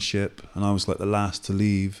jumping ship, and I was like the last to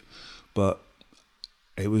leave. But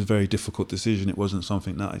it was a very difficult decision. It wasn't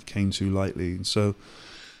something that I came to lightly. And so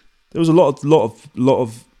there was a lot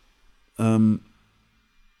of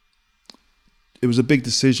it was a big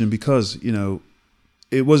decision because,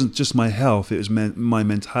 it wasn't just my health, it was my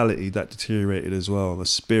mentality that deteriorated as well, the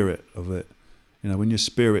spirit of it. When your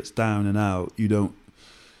spirit's down and out,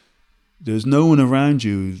 there's no one around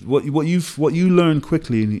you. What you learn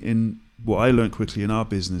quickly in what I learned quickly in our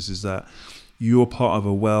business is that you're part of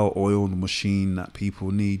a well-oiled machine that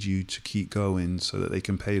people need you to keep going so that they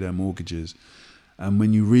can pay their mortgages. And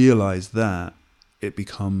when you realize that, it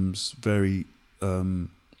becomes very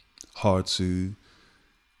hard to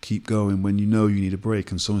keep going when you need a break,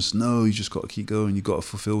 and someone says, no, you just got to keep going, you got to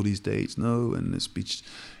fulfill these dates, and it's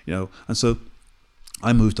and so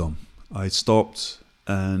I moved on. I stopped,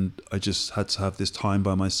 and I just had to have this time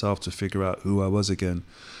by myself to figure out who I was again.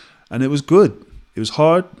 And it was good. It was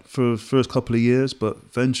hard for the first couple of years, but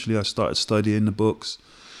eventually I started studying the books.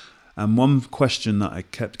 And one question that I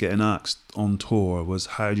kept getting asked on tour was,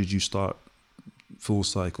 how did you start Full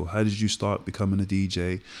Cycle? How did you start becoming a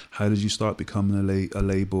DJ? How did you start becoming a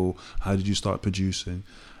label? How did you start producing?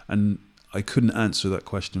 And I couldn't answer that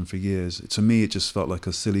question for years. To me, it just felt like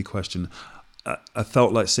a silly question. I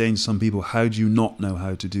felt like saying to some people, how do you not know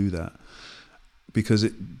how to do that? Because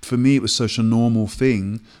for me, it was such a normal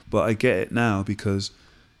thing, but I get it now because,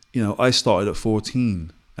 I started at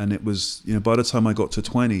 14, and it was, by the time I got to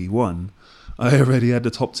 21, I already had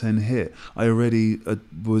the top 10 hit. I already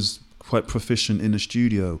was quite proficient in the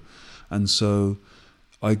studio. And so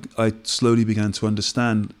I slowly began to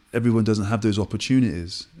understand everyone doesn't have those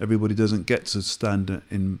opportunities. Everybody doesn't get to stand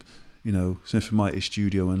in, Smith & Mighty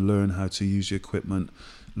studio and learn how to use the equipment,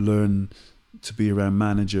 learn to be around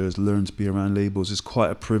managers, learn to be around labels. It's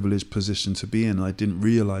quite a privileged position to be in. I didn't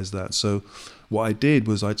realize that. So what I did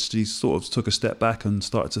was I actually sort of took a step back and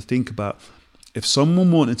started to think about if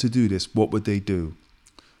someone wanted to do this, what would they do?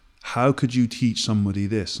 How could you teach somebody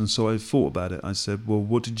this? And so I thought about it. I said, well,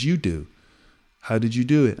 what did you do? How did you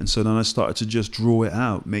do it? And so then I started to just draw it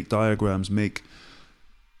out, make diagrams, make,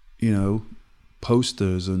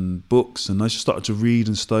 posters and books. And I just started to read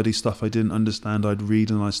and study stuff I didn't understand. I'd read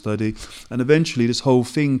and I'd study. And eventually this whole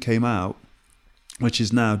thing came out, which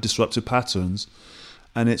is now Disruptive Patterns.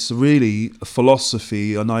 And it's really a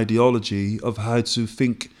philosophy, an ideology of how to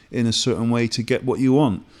think in a certain way to get what you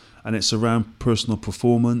want. And it's around personal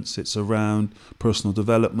performance, it's around personal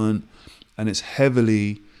development, and it's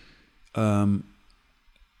heavily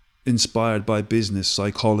inspired by business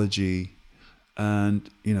psychology and,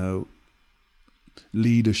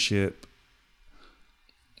 leadership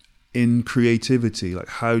in creativity. Like,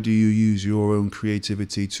 how do you use your own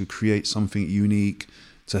creativity to create something unique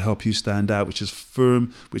to help you stand out,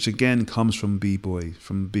 which again comes from B-boy,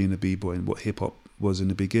 from being a B-boy and what hip-hop was in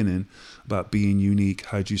the beginning, about being unique.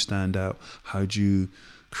 How do you stand out? How do you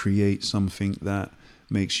create something that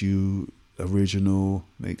makes you original,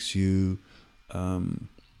 makes you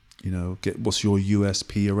get what's your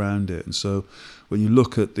USP around it? And so when you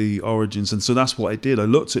look at the origins, and so that's what I did. I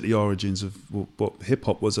looked at the origins of what hip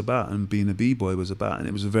hop was about and being a B-boy was about, and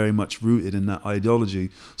it was very much rooted in that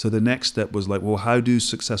ideology. So the next step was like, well, how do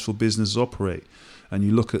successful businesses operate? And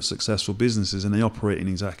you look at successful businesses and they operate in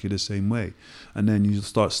exactly the same way. And then you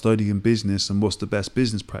start studying business and what's the best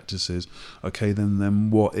business practices. Okay,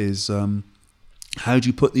 then what is how do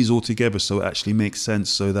you put these all together so it actually makes sense,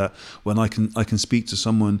 so that when I can speak to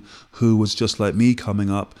someone who was just like me coming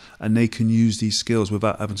up and they can use these skills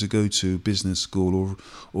without having to go to business school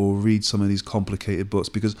or read some of these complicated books.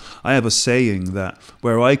 Because I have a saying that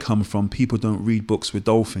where I come from, people don't read books with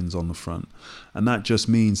dolphins on the front. And that just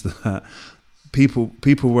means that people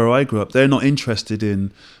where I grew up, they're not interested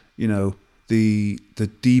in, the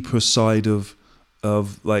deeper side of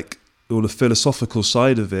like, or the philosophical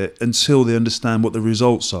side of it until they understand what the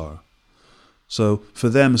results are. So for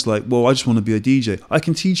them, it's like, well, I just want to be a DJ. I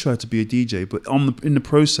can teach you how to be a DJ, but in the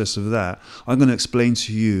process of that, I'm going to explain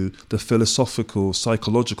to you the philosophical,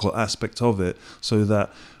 psychological aspect of it, so that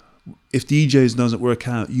if DJs doesn't work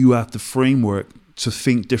out, you have the framework to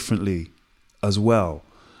think differently as well.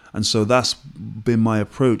 And so that's been my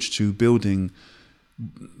approach to building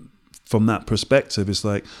from that perspective. It's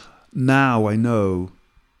like, now I know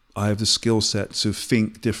I have the skill set to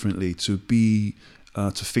think differently, to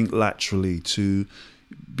think laterally, to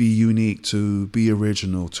be unique, to be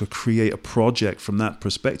original, to create a project from that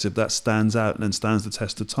perspective that stands out and stands the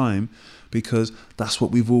test of time, because that's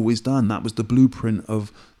what we've always done. That was the blueprint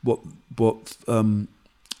of what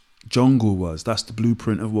Jungle was. That's the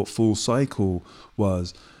blueprint of what Full Cycle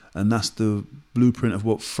was. And that's the blueprint of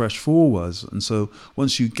what Fresh 4 was. And so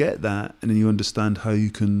once you get that, and then you understand how you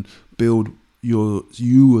can build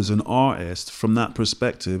you as an artist from that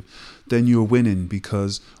perspective, then you're winning.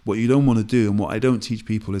 Because what you don't want to do, and what I don't teach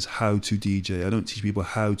people, is how to DJ. I don't teach people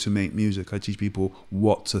how to make music. I teach people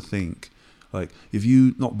what to think. Like,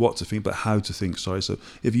 not what to think, but how to think, sorry. So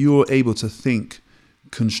if you're able to think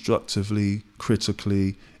constructively,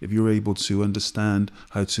 critically, if you're able to understand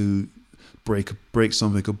how to break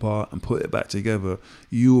something apart and put it back together,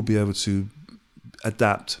 you will be able to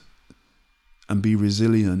adapt and be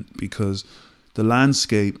resilient, because the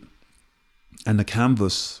landscape and the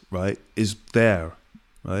canvas, right, is there,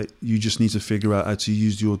 right? You just need to figure out how to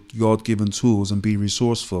use your God-given tools and be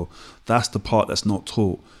resourceful. That's the part that's not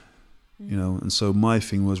taught, and so my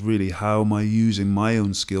thing was really, how am I using my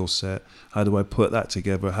own skill set? How do I put that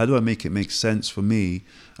together? How do I make it make sense for me?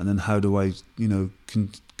 And then how do I,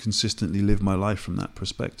 consistently live my life from that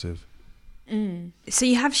perspective? So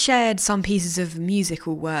you have shared some pieces of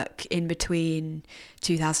musical work in between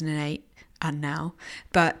 2008 and now,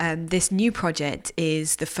 but this new project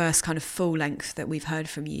is the first kind of full length that we've heard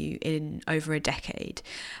from you in over a decade.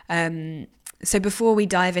 So before we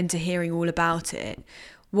dive into hearing all about it,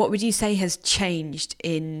 what would you say has changed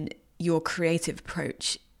in your creative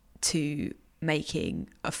approach to making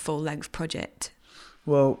a full length project?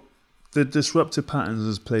 Well, the Disruptive Patterns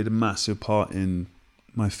has played a massive part in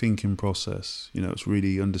my thinking process. It's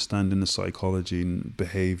really understanding the psychology and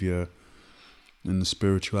behavior and the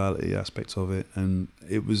spirituality aspects of it. And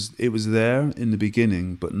it was there in the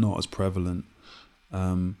beginning, but not as prevalent.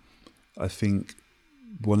 I think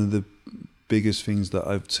one of the biggest things that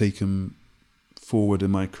I've taken forward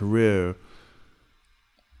in my career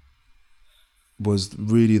was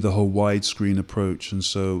really the whole widescreen approach. And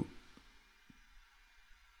so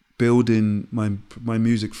building my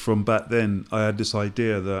music from back then, I had this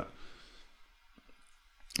idea that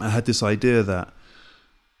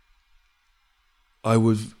I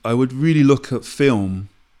would really look at film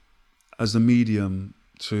as a medium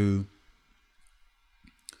to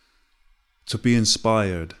be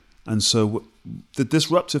inspired. And so the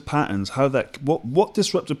disruptive patterns, what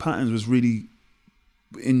disruptive patterns was really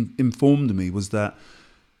informed me was that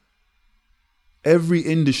every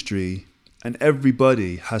industry and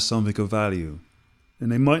everybody has something of value,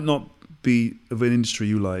 and they might not be of an industry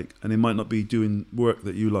you like, and they might not be doing work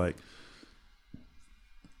that you like,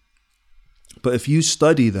 but if you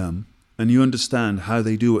study them and you understand how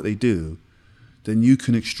they do what they do, then you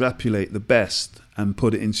can extrapolate the best and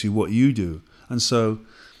put it into what you do. And so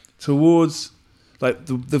towards, like,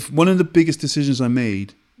 the one of the biggest decisions I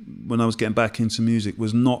made when I was getting back into music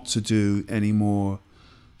was not to do any more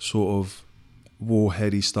sort of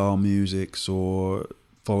Warheady style musics or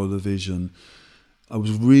Follow the Vision. I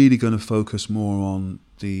was really going to focus more on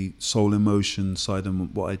the soul emotion side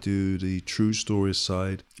of what I do, the true stories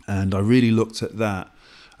side. And I really looked at that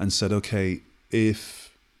and said, okay, if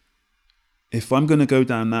I'm going to go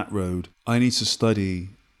down that road, I need to study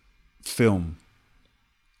film.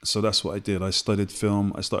 So that's what I did. I studied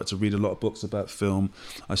film. I started to read a lot of books about film.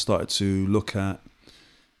 I started to look at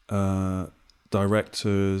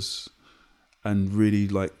directors and really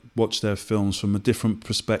like watch their films from a different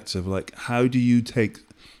perspective. Like, how do you take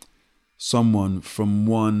someone from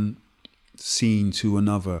one scene to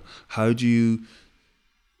another? How do you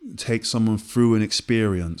take someone through an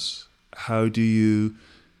experience? How do you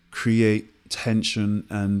create tension,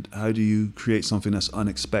 and how do you create something that's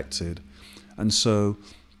unexpected? And so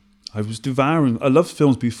I was devouring, I loved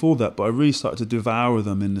films before that, but I really started to devour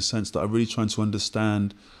them in the sense that I really trying to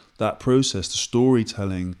understand that process, the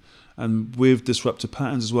storytelling. And with disruptive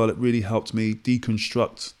patterns as well, it really helped me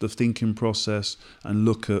deconstruct the thinking process and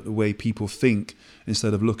look at the way people think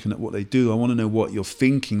instead of looking at what they do. I want to know what you're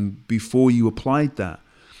thinking before you applied that.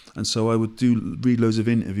 And so I would read loads of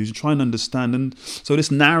interviews and try and understand. And so this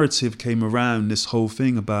narrative came around, this whole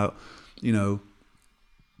thing about, you know,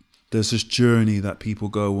 there's this journey that people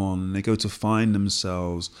go on, and they go to find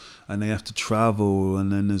themselves, and they have to travel,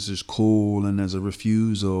 and then there's this call, and there's a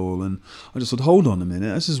refusal. And I just thought, hold on a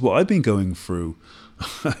minute, this is what I've been going through.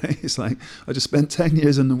 It's like, I just spent 10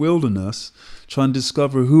 years in the wilderness trying to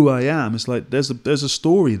discover who I am. It's like, there's a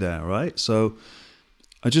story there, right? So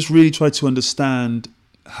I just really tried to understand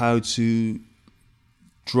how to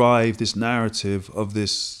drive this narrative of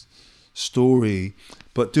this story,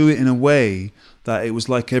 but do it in a way that it was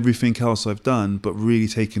like everything else I've done, but really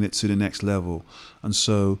taking it to the next level. And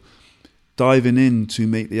so diving in to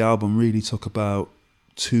make the album really took about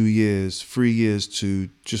 2 years, 3 years to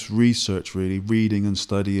just research, really, reading and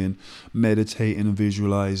studying, meditating and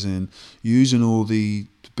visualizing, using all the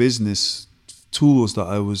business tools that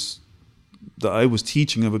I was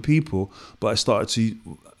teaching other people, but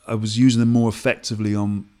I was using them more effectively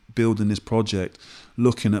on building this project,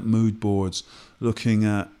 looking at mood boards, looking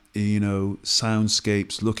at, you know,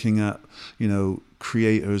 soundscapes, looking at, you know,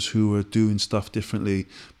 creators who were doing stuff differently,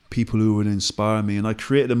 people who would inspire me. And I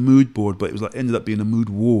created a mood board, but it was like ended up being a mood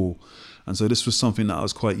wall. And so this was something that I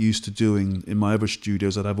was quite used to doing in my other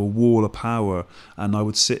studios. I'd have a wall of power, and I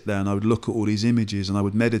would sit there and I would look at all these images and I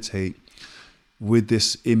would meditate with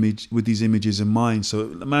these images in mind.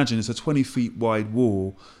 So imagine it's a 20 feet wide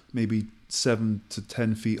wall, maybe 7 to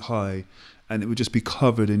 10 feet high, and it would just be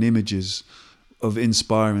covered in images of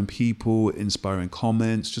inspiring people, inspiring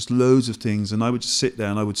comments, just loads of things. And I would just sit there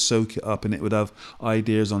and I would soak it up, and it would have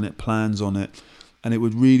ideas on it, plans on it. And it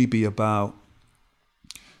would really be about,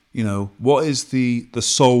 you know, what is the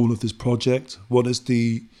soul of this project? What is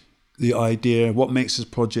the idea? What makes this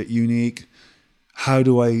project unique? How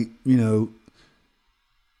do I, you know,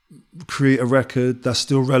 create a record that's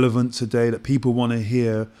still relevant today, that people want to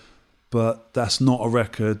hear, but that's not a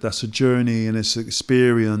record, that's a journey and it's an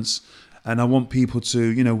experience. And I want people to,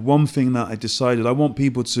 you know, one thing that I decided, I want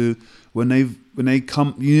people to, when they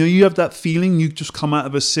come, you know, you have that feeling, you just come out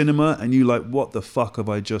of a cinema and you like, what the fuck have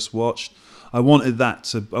I just watched? I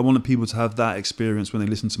wanted people to have that experience when they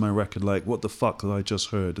listen to my record, like, what the fuck did I just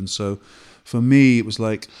heard? And so for me, it was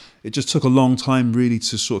like, it just took a long time really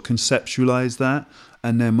to sort of conceptualize that.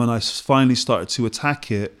 And then when I finally started to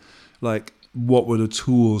attack it, like, what were the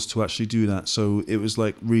tools to actually do that? So it was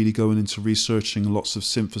like really going into researching lots of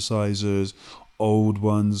synthesizers, old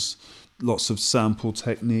ones, lots of sample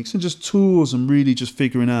techniques and just tools, and really just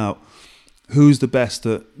figuring out who's the best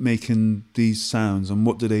at making these sounds and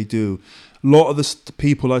what do they do. A lot of the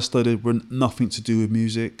people I studied were nothing to do with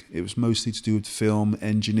music. It was mostly to do with film,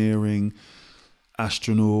 engineering,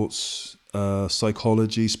 astronauts,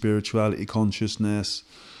 psychology, spirituality, consciousness,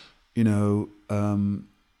 you know,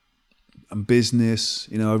 and business.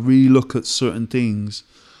 You know, I really look at certain things,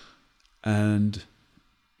 and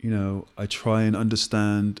you know, I try and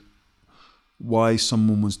understand why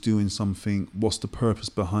someone was doing something, what's the purpose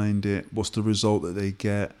behind it, what's the result that they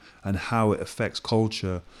get, and how it affects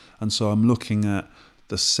culture. And so I'm looking at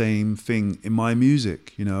the same thing in my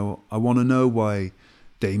music. You know, I want to know why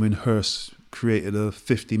Damon Hirst created a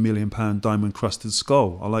 £50 million diamond crusted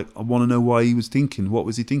skull. I want to know why he was thinking. What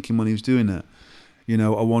was he thinking when he was doing that? You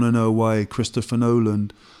know, I want to know why Christopher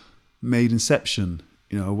Nolan made Inception.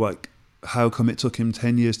 You know, like, how come it took him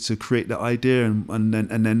 10 years to create that idea and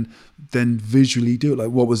then visually do it?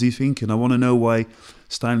 Like, what was he thinking? I want to know why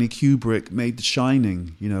Stanley Kubrick made The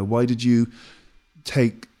Shining. You know, why did you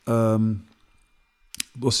take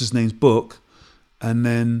what's his name's book and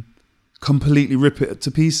then completely rip it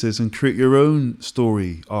to pieces and create your own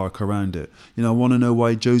story arc around it? You know, I want to know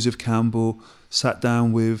why Joseph Campbell sat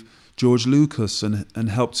down with George Lucas and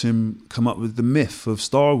helped him come up with the myth of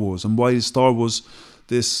Star Wars, and why is Star Wars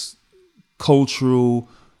this cultural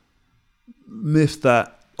myth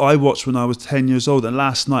that I watched when I was 10 years old. And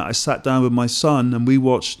last night I sat down with my son and we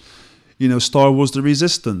watched, you know, Star Wars The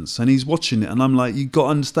Resistance, and he's watching it and I'm like, you got to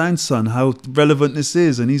understand, son, how relevant this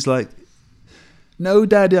is. And he's like, no,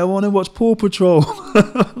 Daddy, I want to watch Paw Patrol.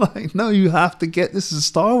 Like, no, you have to get this as a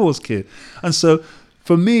Star Wars kid. And so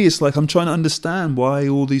for me, it's like I'm trying to understand why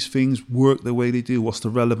all these things work the way they do. What's the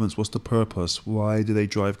relevance? What's the purpose? Why do they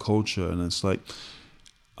drive culture? And it's like,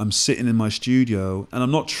 I'm sitting in my studio and I'm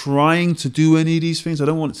not trying to do any of these things. I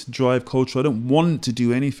don't want it to drive culture. I don't want it to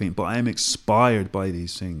do anything, but I am inspired by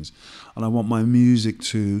these things. And I want my music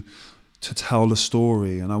to tell the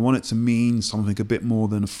story. And I want it to mean something a bit more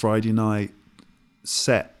than a Friday night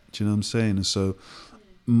set. Do you know what I'm saying? And so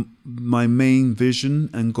my main vision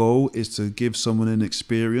and goal is to give someone an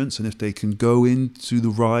experience. And if they can go into the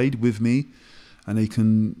ride with me, and they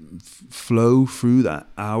can flow through that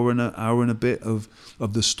hour and a bit of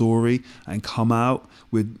the story and come out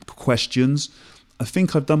with questions, I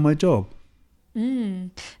think I've done my job.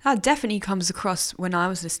 That definitely comes across when I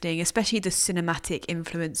was listening, especially the cinematic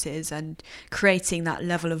influences and creating that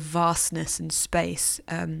level of vastness and space,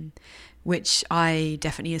 which I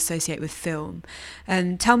definitely associate with film.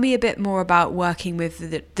 And tell me a bit more about working with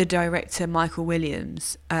the director Michael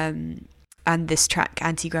Williams and this track,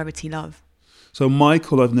 Anti-Gravity Love. So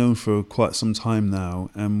Michael I've known for quite some time now,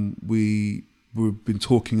 and we've been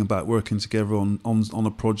talking about working together on a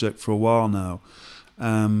project for a while now.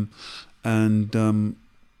 I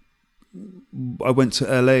went to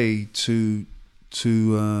LA to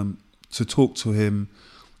talk to him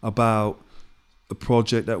about a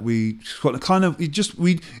project that we kind of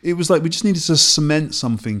it was like we just needed to cement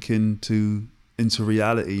something into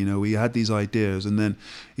reality. You know, we had these ideas, and then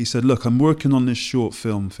he said, look, I'm working on this short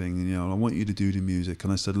film thing, and, you know, I want you to do the music.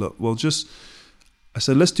 And I said, look, well,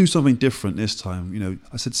 let's do something different this time. You know,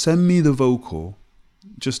 I said, send me the vocal,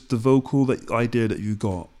 just the vocal idea that you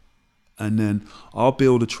got, and then I'll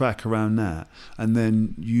build a track around that, and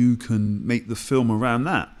then you can make the film around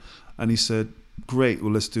that. And he said, great,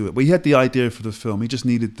 well, let's do it. Well, he had the idea for the film, he just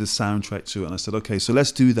needed the soundtrack to it. And I said, okay, so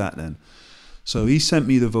let's do that then. So he sent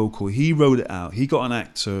me the vocal. He wrote it out. He got an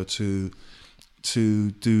actor to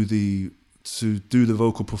do the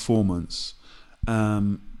vocal performance.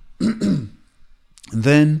 And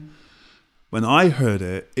then when I heard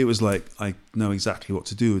it, it was like, I know exactly what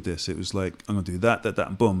to do with this. It was like, I'm gonna do that,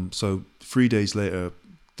 and boom. So 3 days later,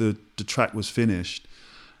 the track was finished,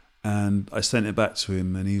 and I sent it back to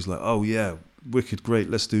him, and he was like, oh yeah, wicked, great.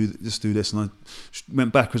 Let's do this. And I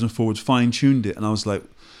went backwards and forwards, fine tuned it, and I was like,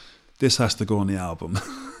 this has to go on the album.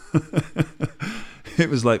 It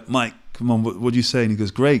was like, Mike, come on, what do you say? And he goes,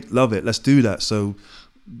 great, love it, let's do that. So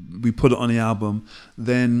we put it on the album.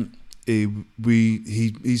 Then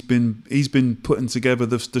he's been putting together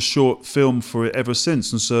the short film for it ever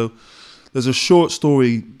since. And so there's a short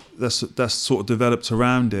story that's sort of developed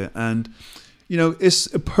around it. And, you know,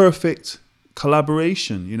 it's a perfect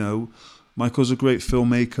collaboration. You know, Michael's a great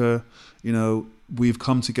filmmaker. You know, we've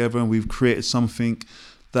come together and we've created something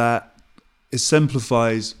that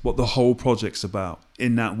exemplifies what the whole project's about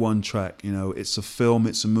in that one track. You know, it's a film,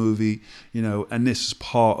 it's a movie, you know, and this is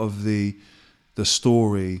part of the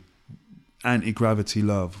story, Anti-Gravity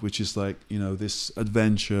Love, which is like, you know, this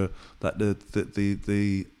adventure that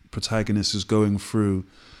the protagonist is going through.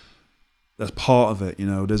 That's part of it. You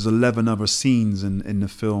know, there's 11 other scenes in the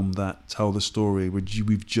film that tell the story.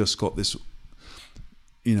 We've just got this,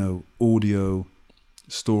 you know, audio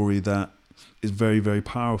story that is very, very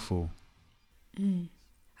powerful.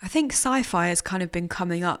 I think sci-fi has kind of been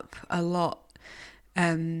coming up a lot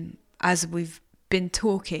as we've been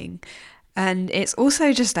talking, and it's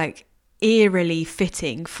also just like eerily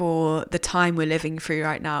fitting for the time we're living through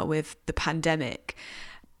right now with the pandemic.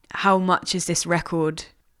 How much is this record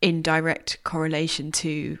in direct correlation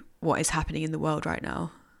to what is happening in the world right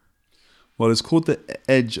now? Well, it's called The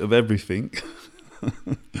Edge of Everything.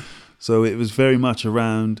 So it was very much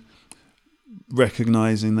around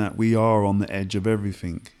recognizing that we are on the edge of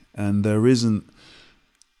everything. And there isn't,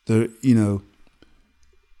 20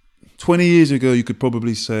 years ago, you could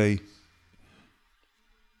probably say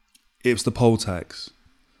it was the poll tax.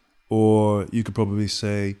 Or you could probably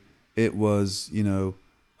say it was, illegal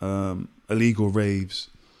raves.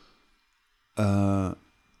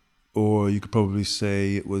 Or you could probably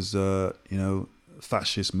say it was,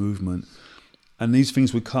 fascist movement. And these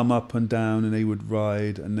things would come up and down and they would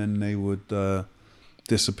ride and then they would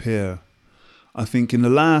disappear. I think in the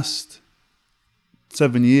last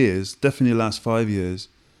 7 years, definitely the last 5 years,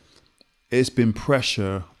 it's been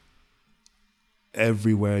pressure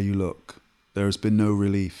everywhere you look. There has been no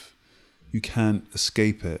relief. You can't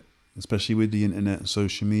escape it, especially with the internet and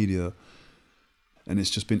social media. And it's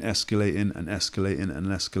just been escalating and escalating and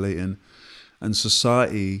escalating. And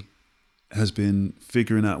society has been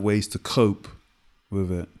figuring out ways to cope with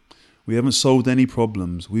it. We haven't solved any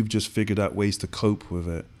problems. We've just figured out ways to cope with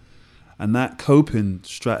it. And that coping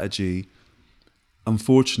strategy,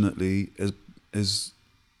 unfortunately,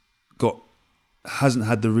 hasn't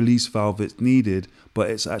had the release valve it's needed, but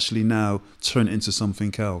it's actually now turned into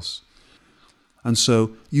something else. And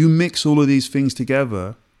so you mix all of these things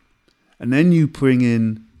together, and then you bring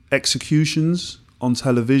in executions on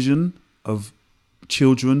television of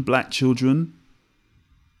children, black children,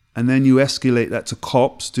 and then you escalate that to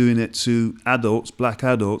cops doing it to adults, black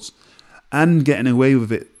adults, and getting away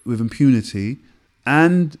with it with impunity.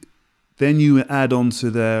 And then you add on to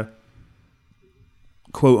their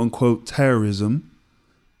quote unquote terrorism.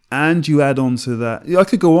 And you add on to that. I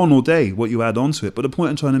could go on all day what you add on to it. But the point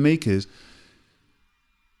I'm trying to make is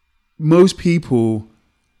most people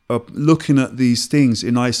are looking at these things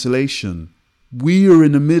in isolation. We are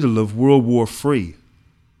in the middle of World War III.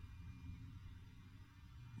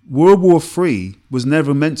 World War III was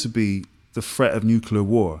never meant to be the threat of nuclear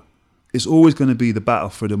war. It's always going to be the battle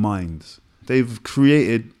for the minds. They've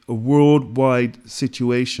created a worldwide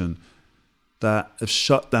situation that has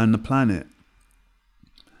shut down the planet,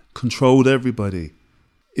 controlled everybody.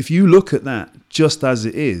 If you look at that just as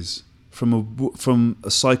it is, from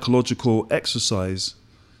a psychological exercise,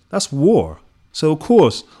 that's war. So of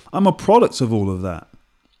course, I'm a product of all of that.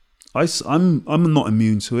 I'm not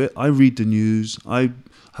immune to it. I read the news. I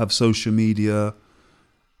have social media.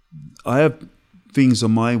 I have things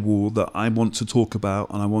on my wall that I want to talk about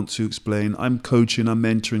and I want to explain. I'm coaching, I'm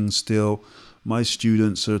mentoring still. My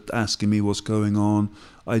students are asking me what's going on.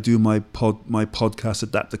 I do my podcast,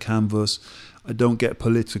 Adapt the Canvas. I don't get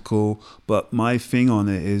political, but my thing on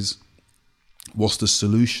it is, what's the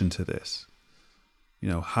solution to this?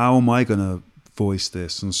 How am I going to voice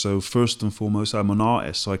this? And so first and foremost, I'm an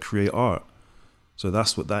artist, so I create art. So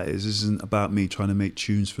that's what that is. This isn't about me trying to make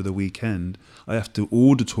tunes for the weekend. I have to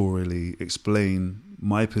auditorily explain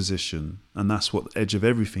my position, and that's what the edge of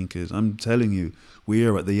everything is. I'm telling you, we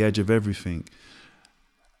are at the edge of everything.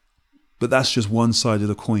 But that's just one side of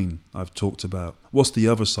the coin I've talked about. What's the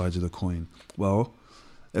other side of the coin? Well,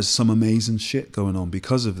 there's some amazing shit going on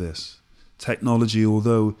because of this. Technology,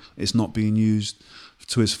 although it's not being used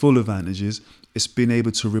to its full advantages, it's been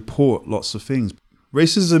able to report lots of things.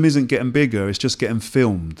 Racism isn't getting bigger, it's just getting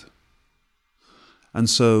filmed. And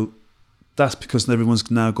so that's because everyone's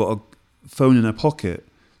now got a phone in their pocket.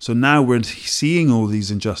 So now we're seeing all these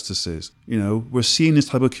injustices. We're seeing this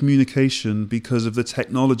type of communication because of the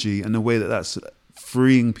technology and the way that that's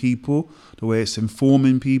freeing people, the way it's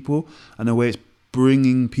informing people, and the way it's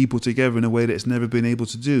bringing people together in a way that it's never been able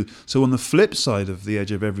to do. So on the flip side of the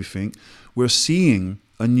edge of everything, we're seeing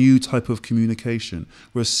a new type of communication.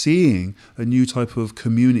 We're seeing a new type of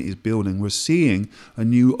communities building. We're seeing a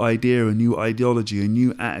new idea, a new ideology, a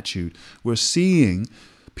new attitude. We're seeing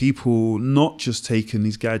people not just taking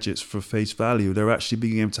these gadgets for face value, they're actually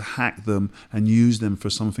being able to hack them and use them for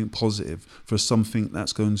something positive, for something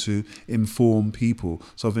that's going to inform people,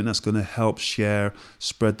 something that's going to help share,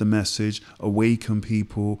 spread the message, awaken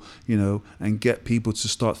people, and get people to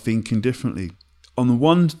start thinking differently. On the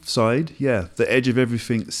one side, the edge of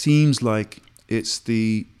everything seems like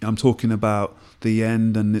I'm talking about the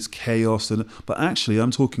end and it's chaos, but actually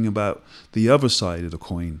I'm talking about the other side of the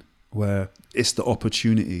coin, where it's the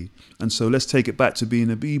opportunity. And so let's take it back to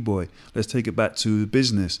being a b-boy. Let's take it back to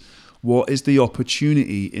business. What is the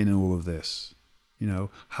opportunity in all of this?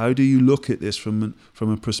 How do you look at this from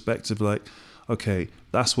a perspective like, okay,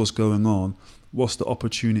 that's what's going on. what's the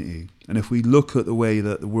opportunity? And if we look at the way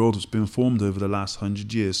that the world has been formed over the last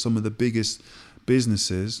 100 years, some of the biggest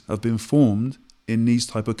businesses have been formed in these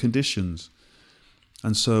type of conditions.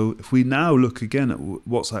 And so if we now look again at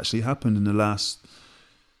what's actually happened in the last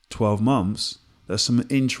 12 months, there's some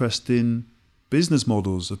interesting business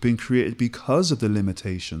models have been created because of the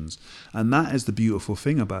limitations. And that is the beautiful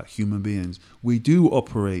thing about human beings. We do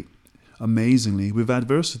operate amazingly with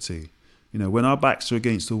adversity. You know, when our backs are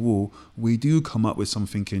against the wall, we do come up with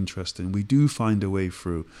something interesting. We do find a way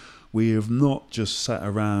through. We have not just sat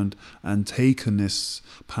around and taken this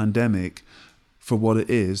pandemic for what it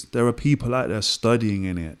is. There are people out there studying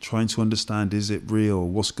in it, trying to understand, is it real?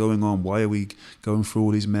 What's going on? Why are we going through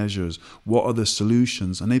all these measures? What are the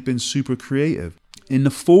solutions? And they've been super creative. In the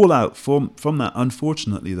fallout from that,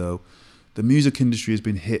 unfortunately though, the music industry has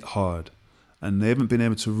been hit hard, and they haven't been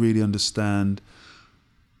able to really understand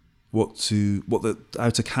how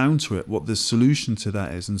to counter it, what the solution to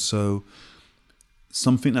that is. And so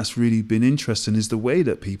something that's really been interesting is the way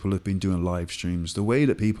that people have been doing live streams, the way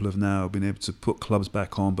that people have now been able to put clubs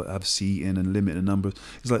back on but have seating and limit the numbers.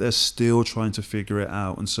 It's like they're still trying to figure it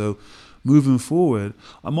out. And so moving forward,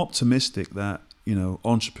 I'm optimistic that, you know,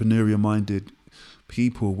 entrepreneurial minded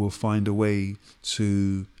people will find a way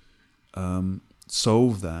to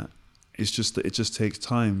solve that. It's just that it just takes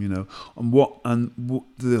time, you know. And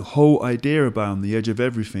the whole idea about On the Edge of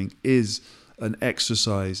Everything is an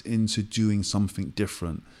exercise into doing something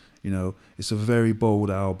different. You know, it's a very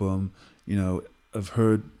bold album. You know, I've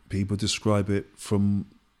heard people describe it from,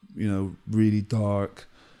 you know, really dark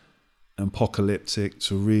and apocalyptic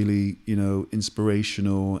to really, you know,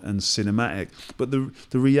 inspirational and cinematic. But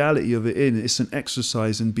the reality of it it's an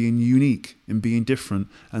exercise in being unique, in being different,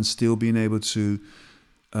 and still being able to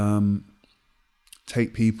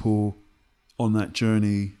take people on that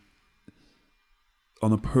journey,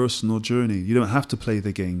 on a personal journey. You don't have to play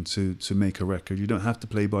the game to make a record. You don't have to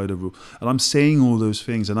play by the rule. And I'm saying all those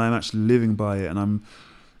things, and I'm actually living by it, and I'm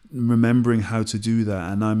remembering how to do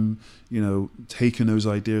that, and I'm, you know, taking those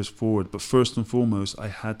ideas forward. But first and foremost, I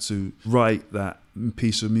had to write that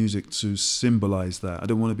piece of music to symbolize that. I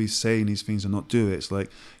don't want to be saying these things and not do it. It's like,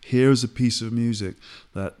 here's a piece of music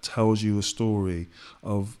that tells you a story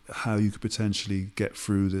of how you could potentially get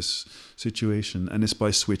through this situation, and it's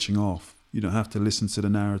by switching off. You don't have to listen to the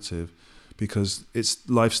narrative, because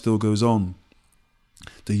life still goes on.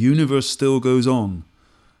 The universe still goes on.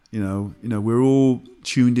 You know, we're all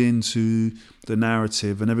tuned into the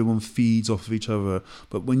narrative, and everyone feeds off of each other.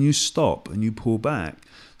 But when you stop and you pull back,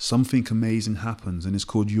 something amazing happens, and it's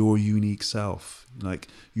called your unique self. Like,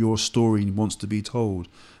 your story wants to be told.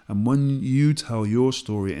 And when you tell your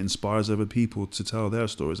story, it inspires other people to tell their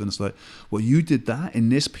stories. And it's like, well, you did that in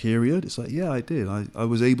this period? It's like, yeah, I did. I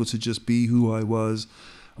was able to just be who I was.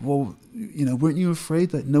 Well, you know, weren't you afraid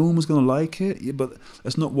that no one was going to like it? Yeah, but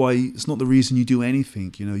that's not why. It's not the reason you do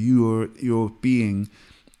anything. You know, you're being,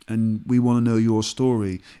 and we want to know your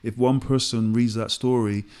story. If one person reads that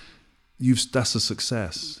story, that's a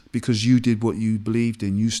success, because you did what you believed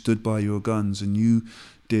in. You stood by your guns, and you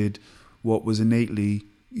did what was innately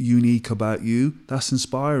unique about you. That's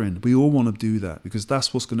inspiring. We all want to do that, because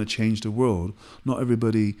that's what's going to change the world. Not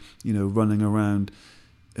everybody, you know, running around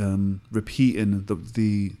repeating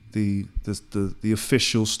the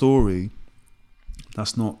official story.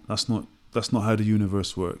 That's not how the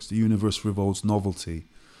universe works. The universe revolves novelty,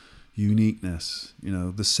 uniqueness. You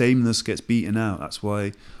know, the sameness gets beaten out. That's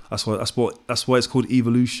why it's called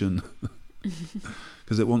evolution,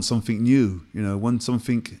 because it wants something new. You know, when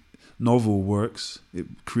something novel works, it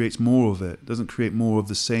creates more of it. It doesn't create more of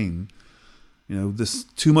the same. You know, this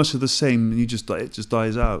too much of the same, and it just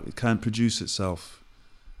dies out. It can't produce itself.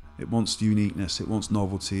 It wants uniqueness, it wants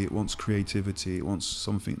novelty, it wants creativity, it wants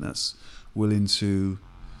something that's willing to,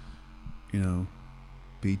 you know,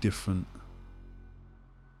 be different.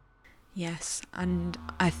 Yes, and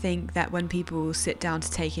I think that when people sit down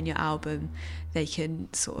to take in your album, they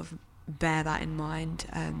can sort of bear that in mind,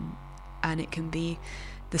 and it can be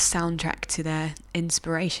the soundtrack to their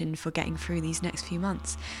inspiration for getting through these next few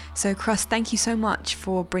months. So Krust, thank you so much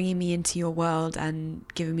for bringing me into your world and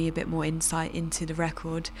giving me a bit more insight into the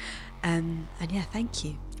record. And yeah, thank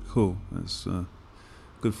you. Cool. That's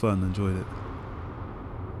good fun. Enjoyed it.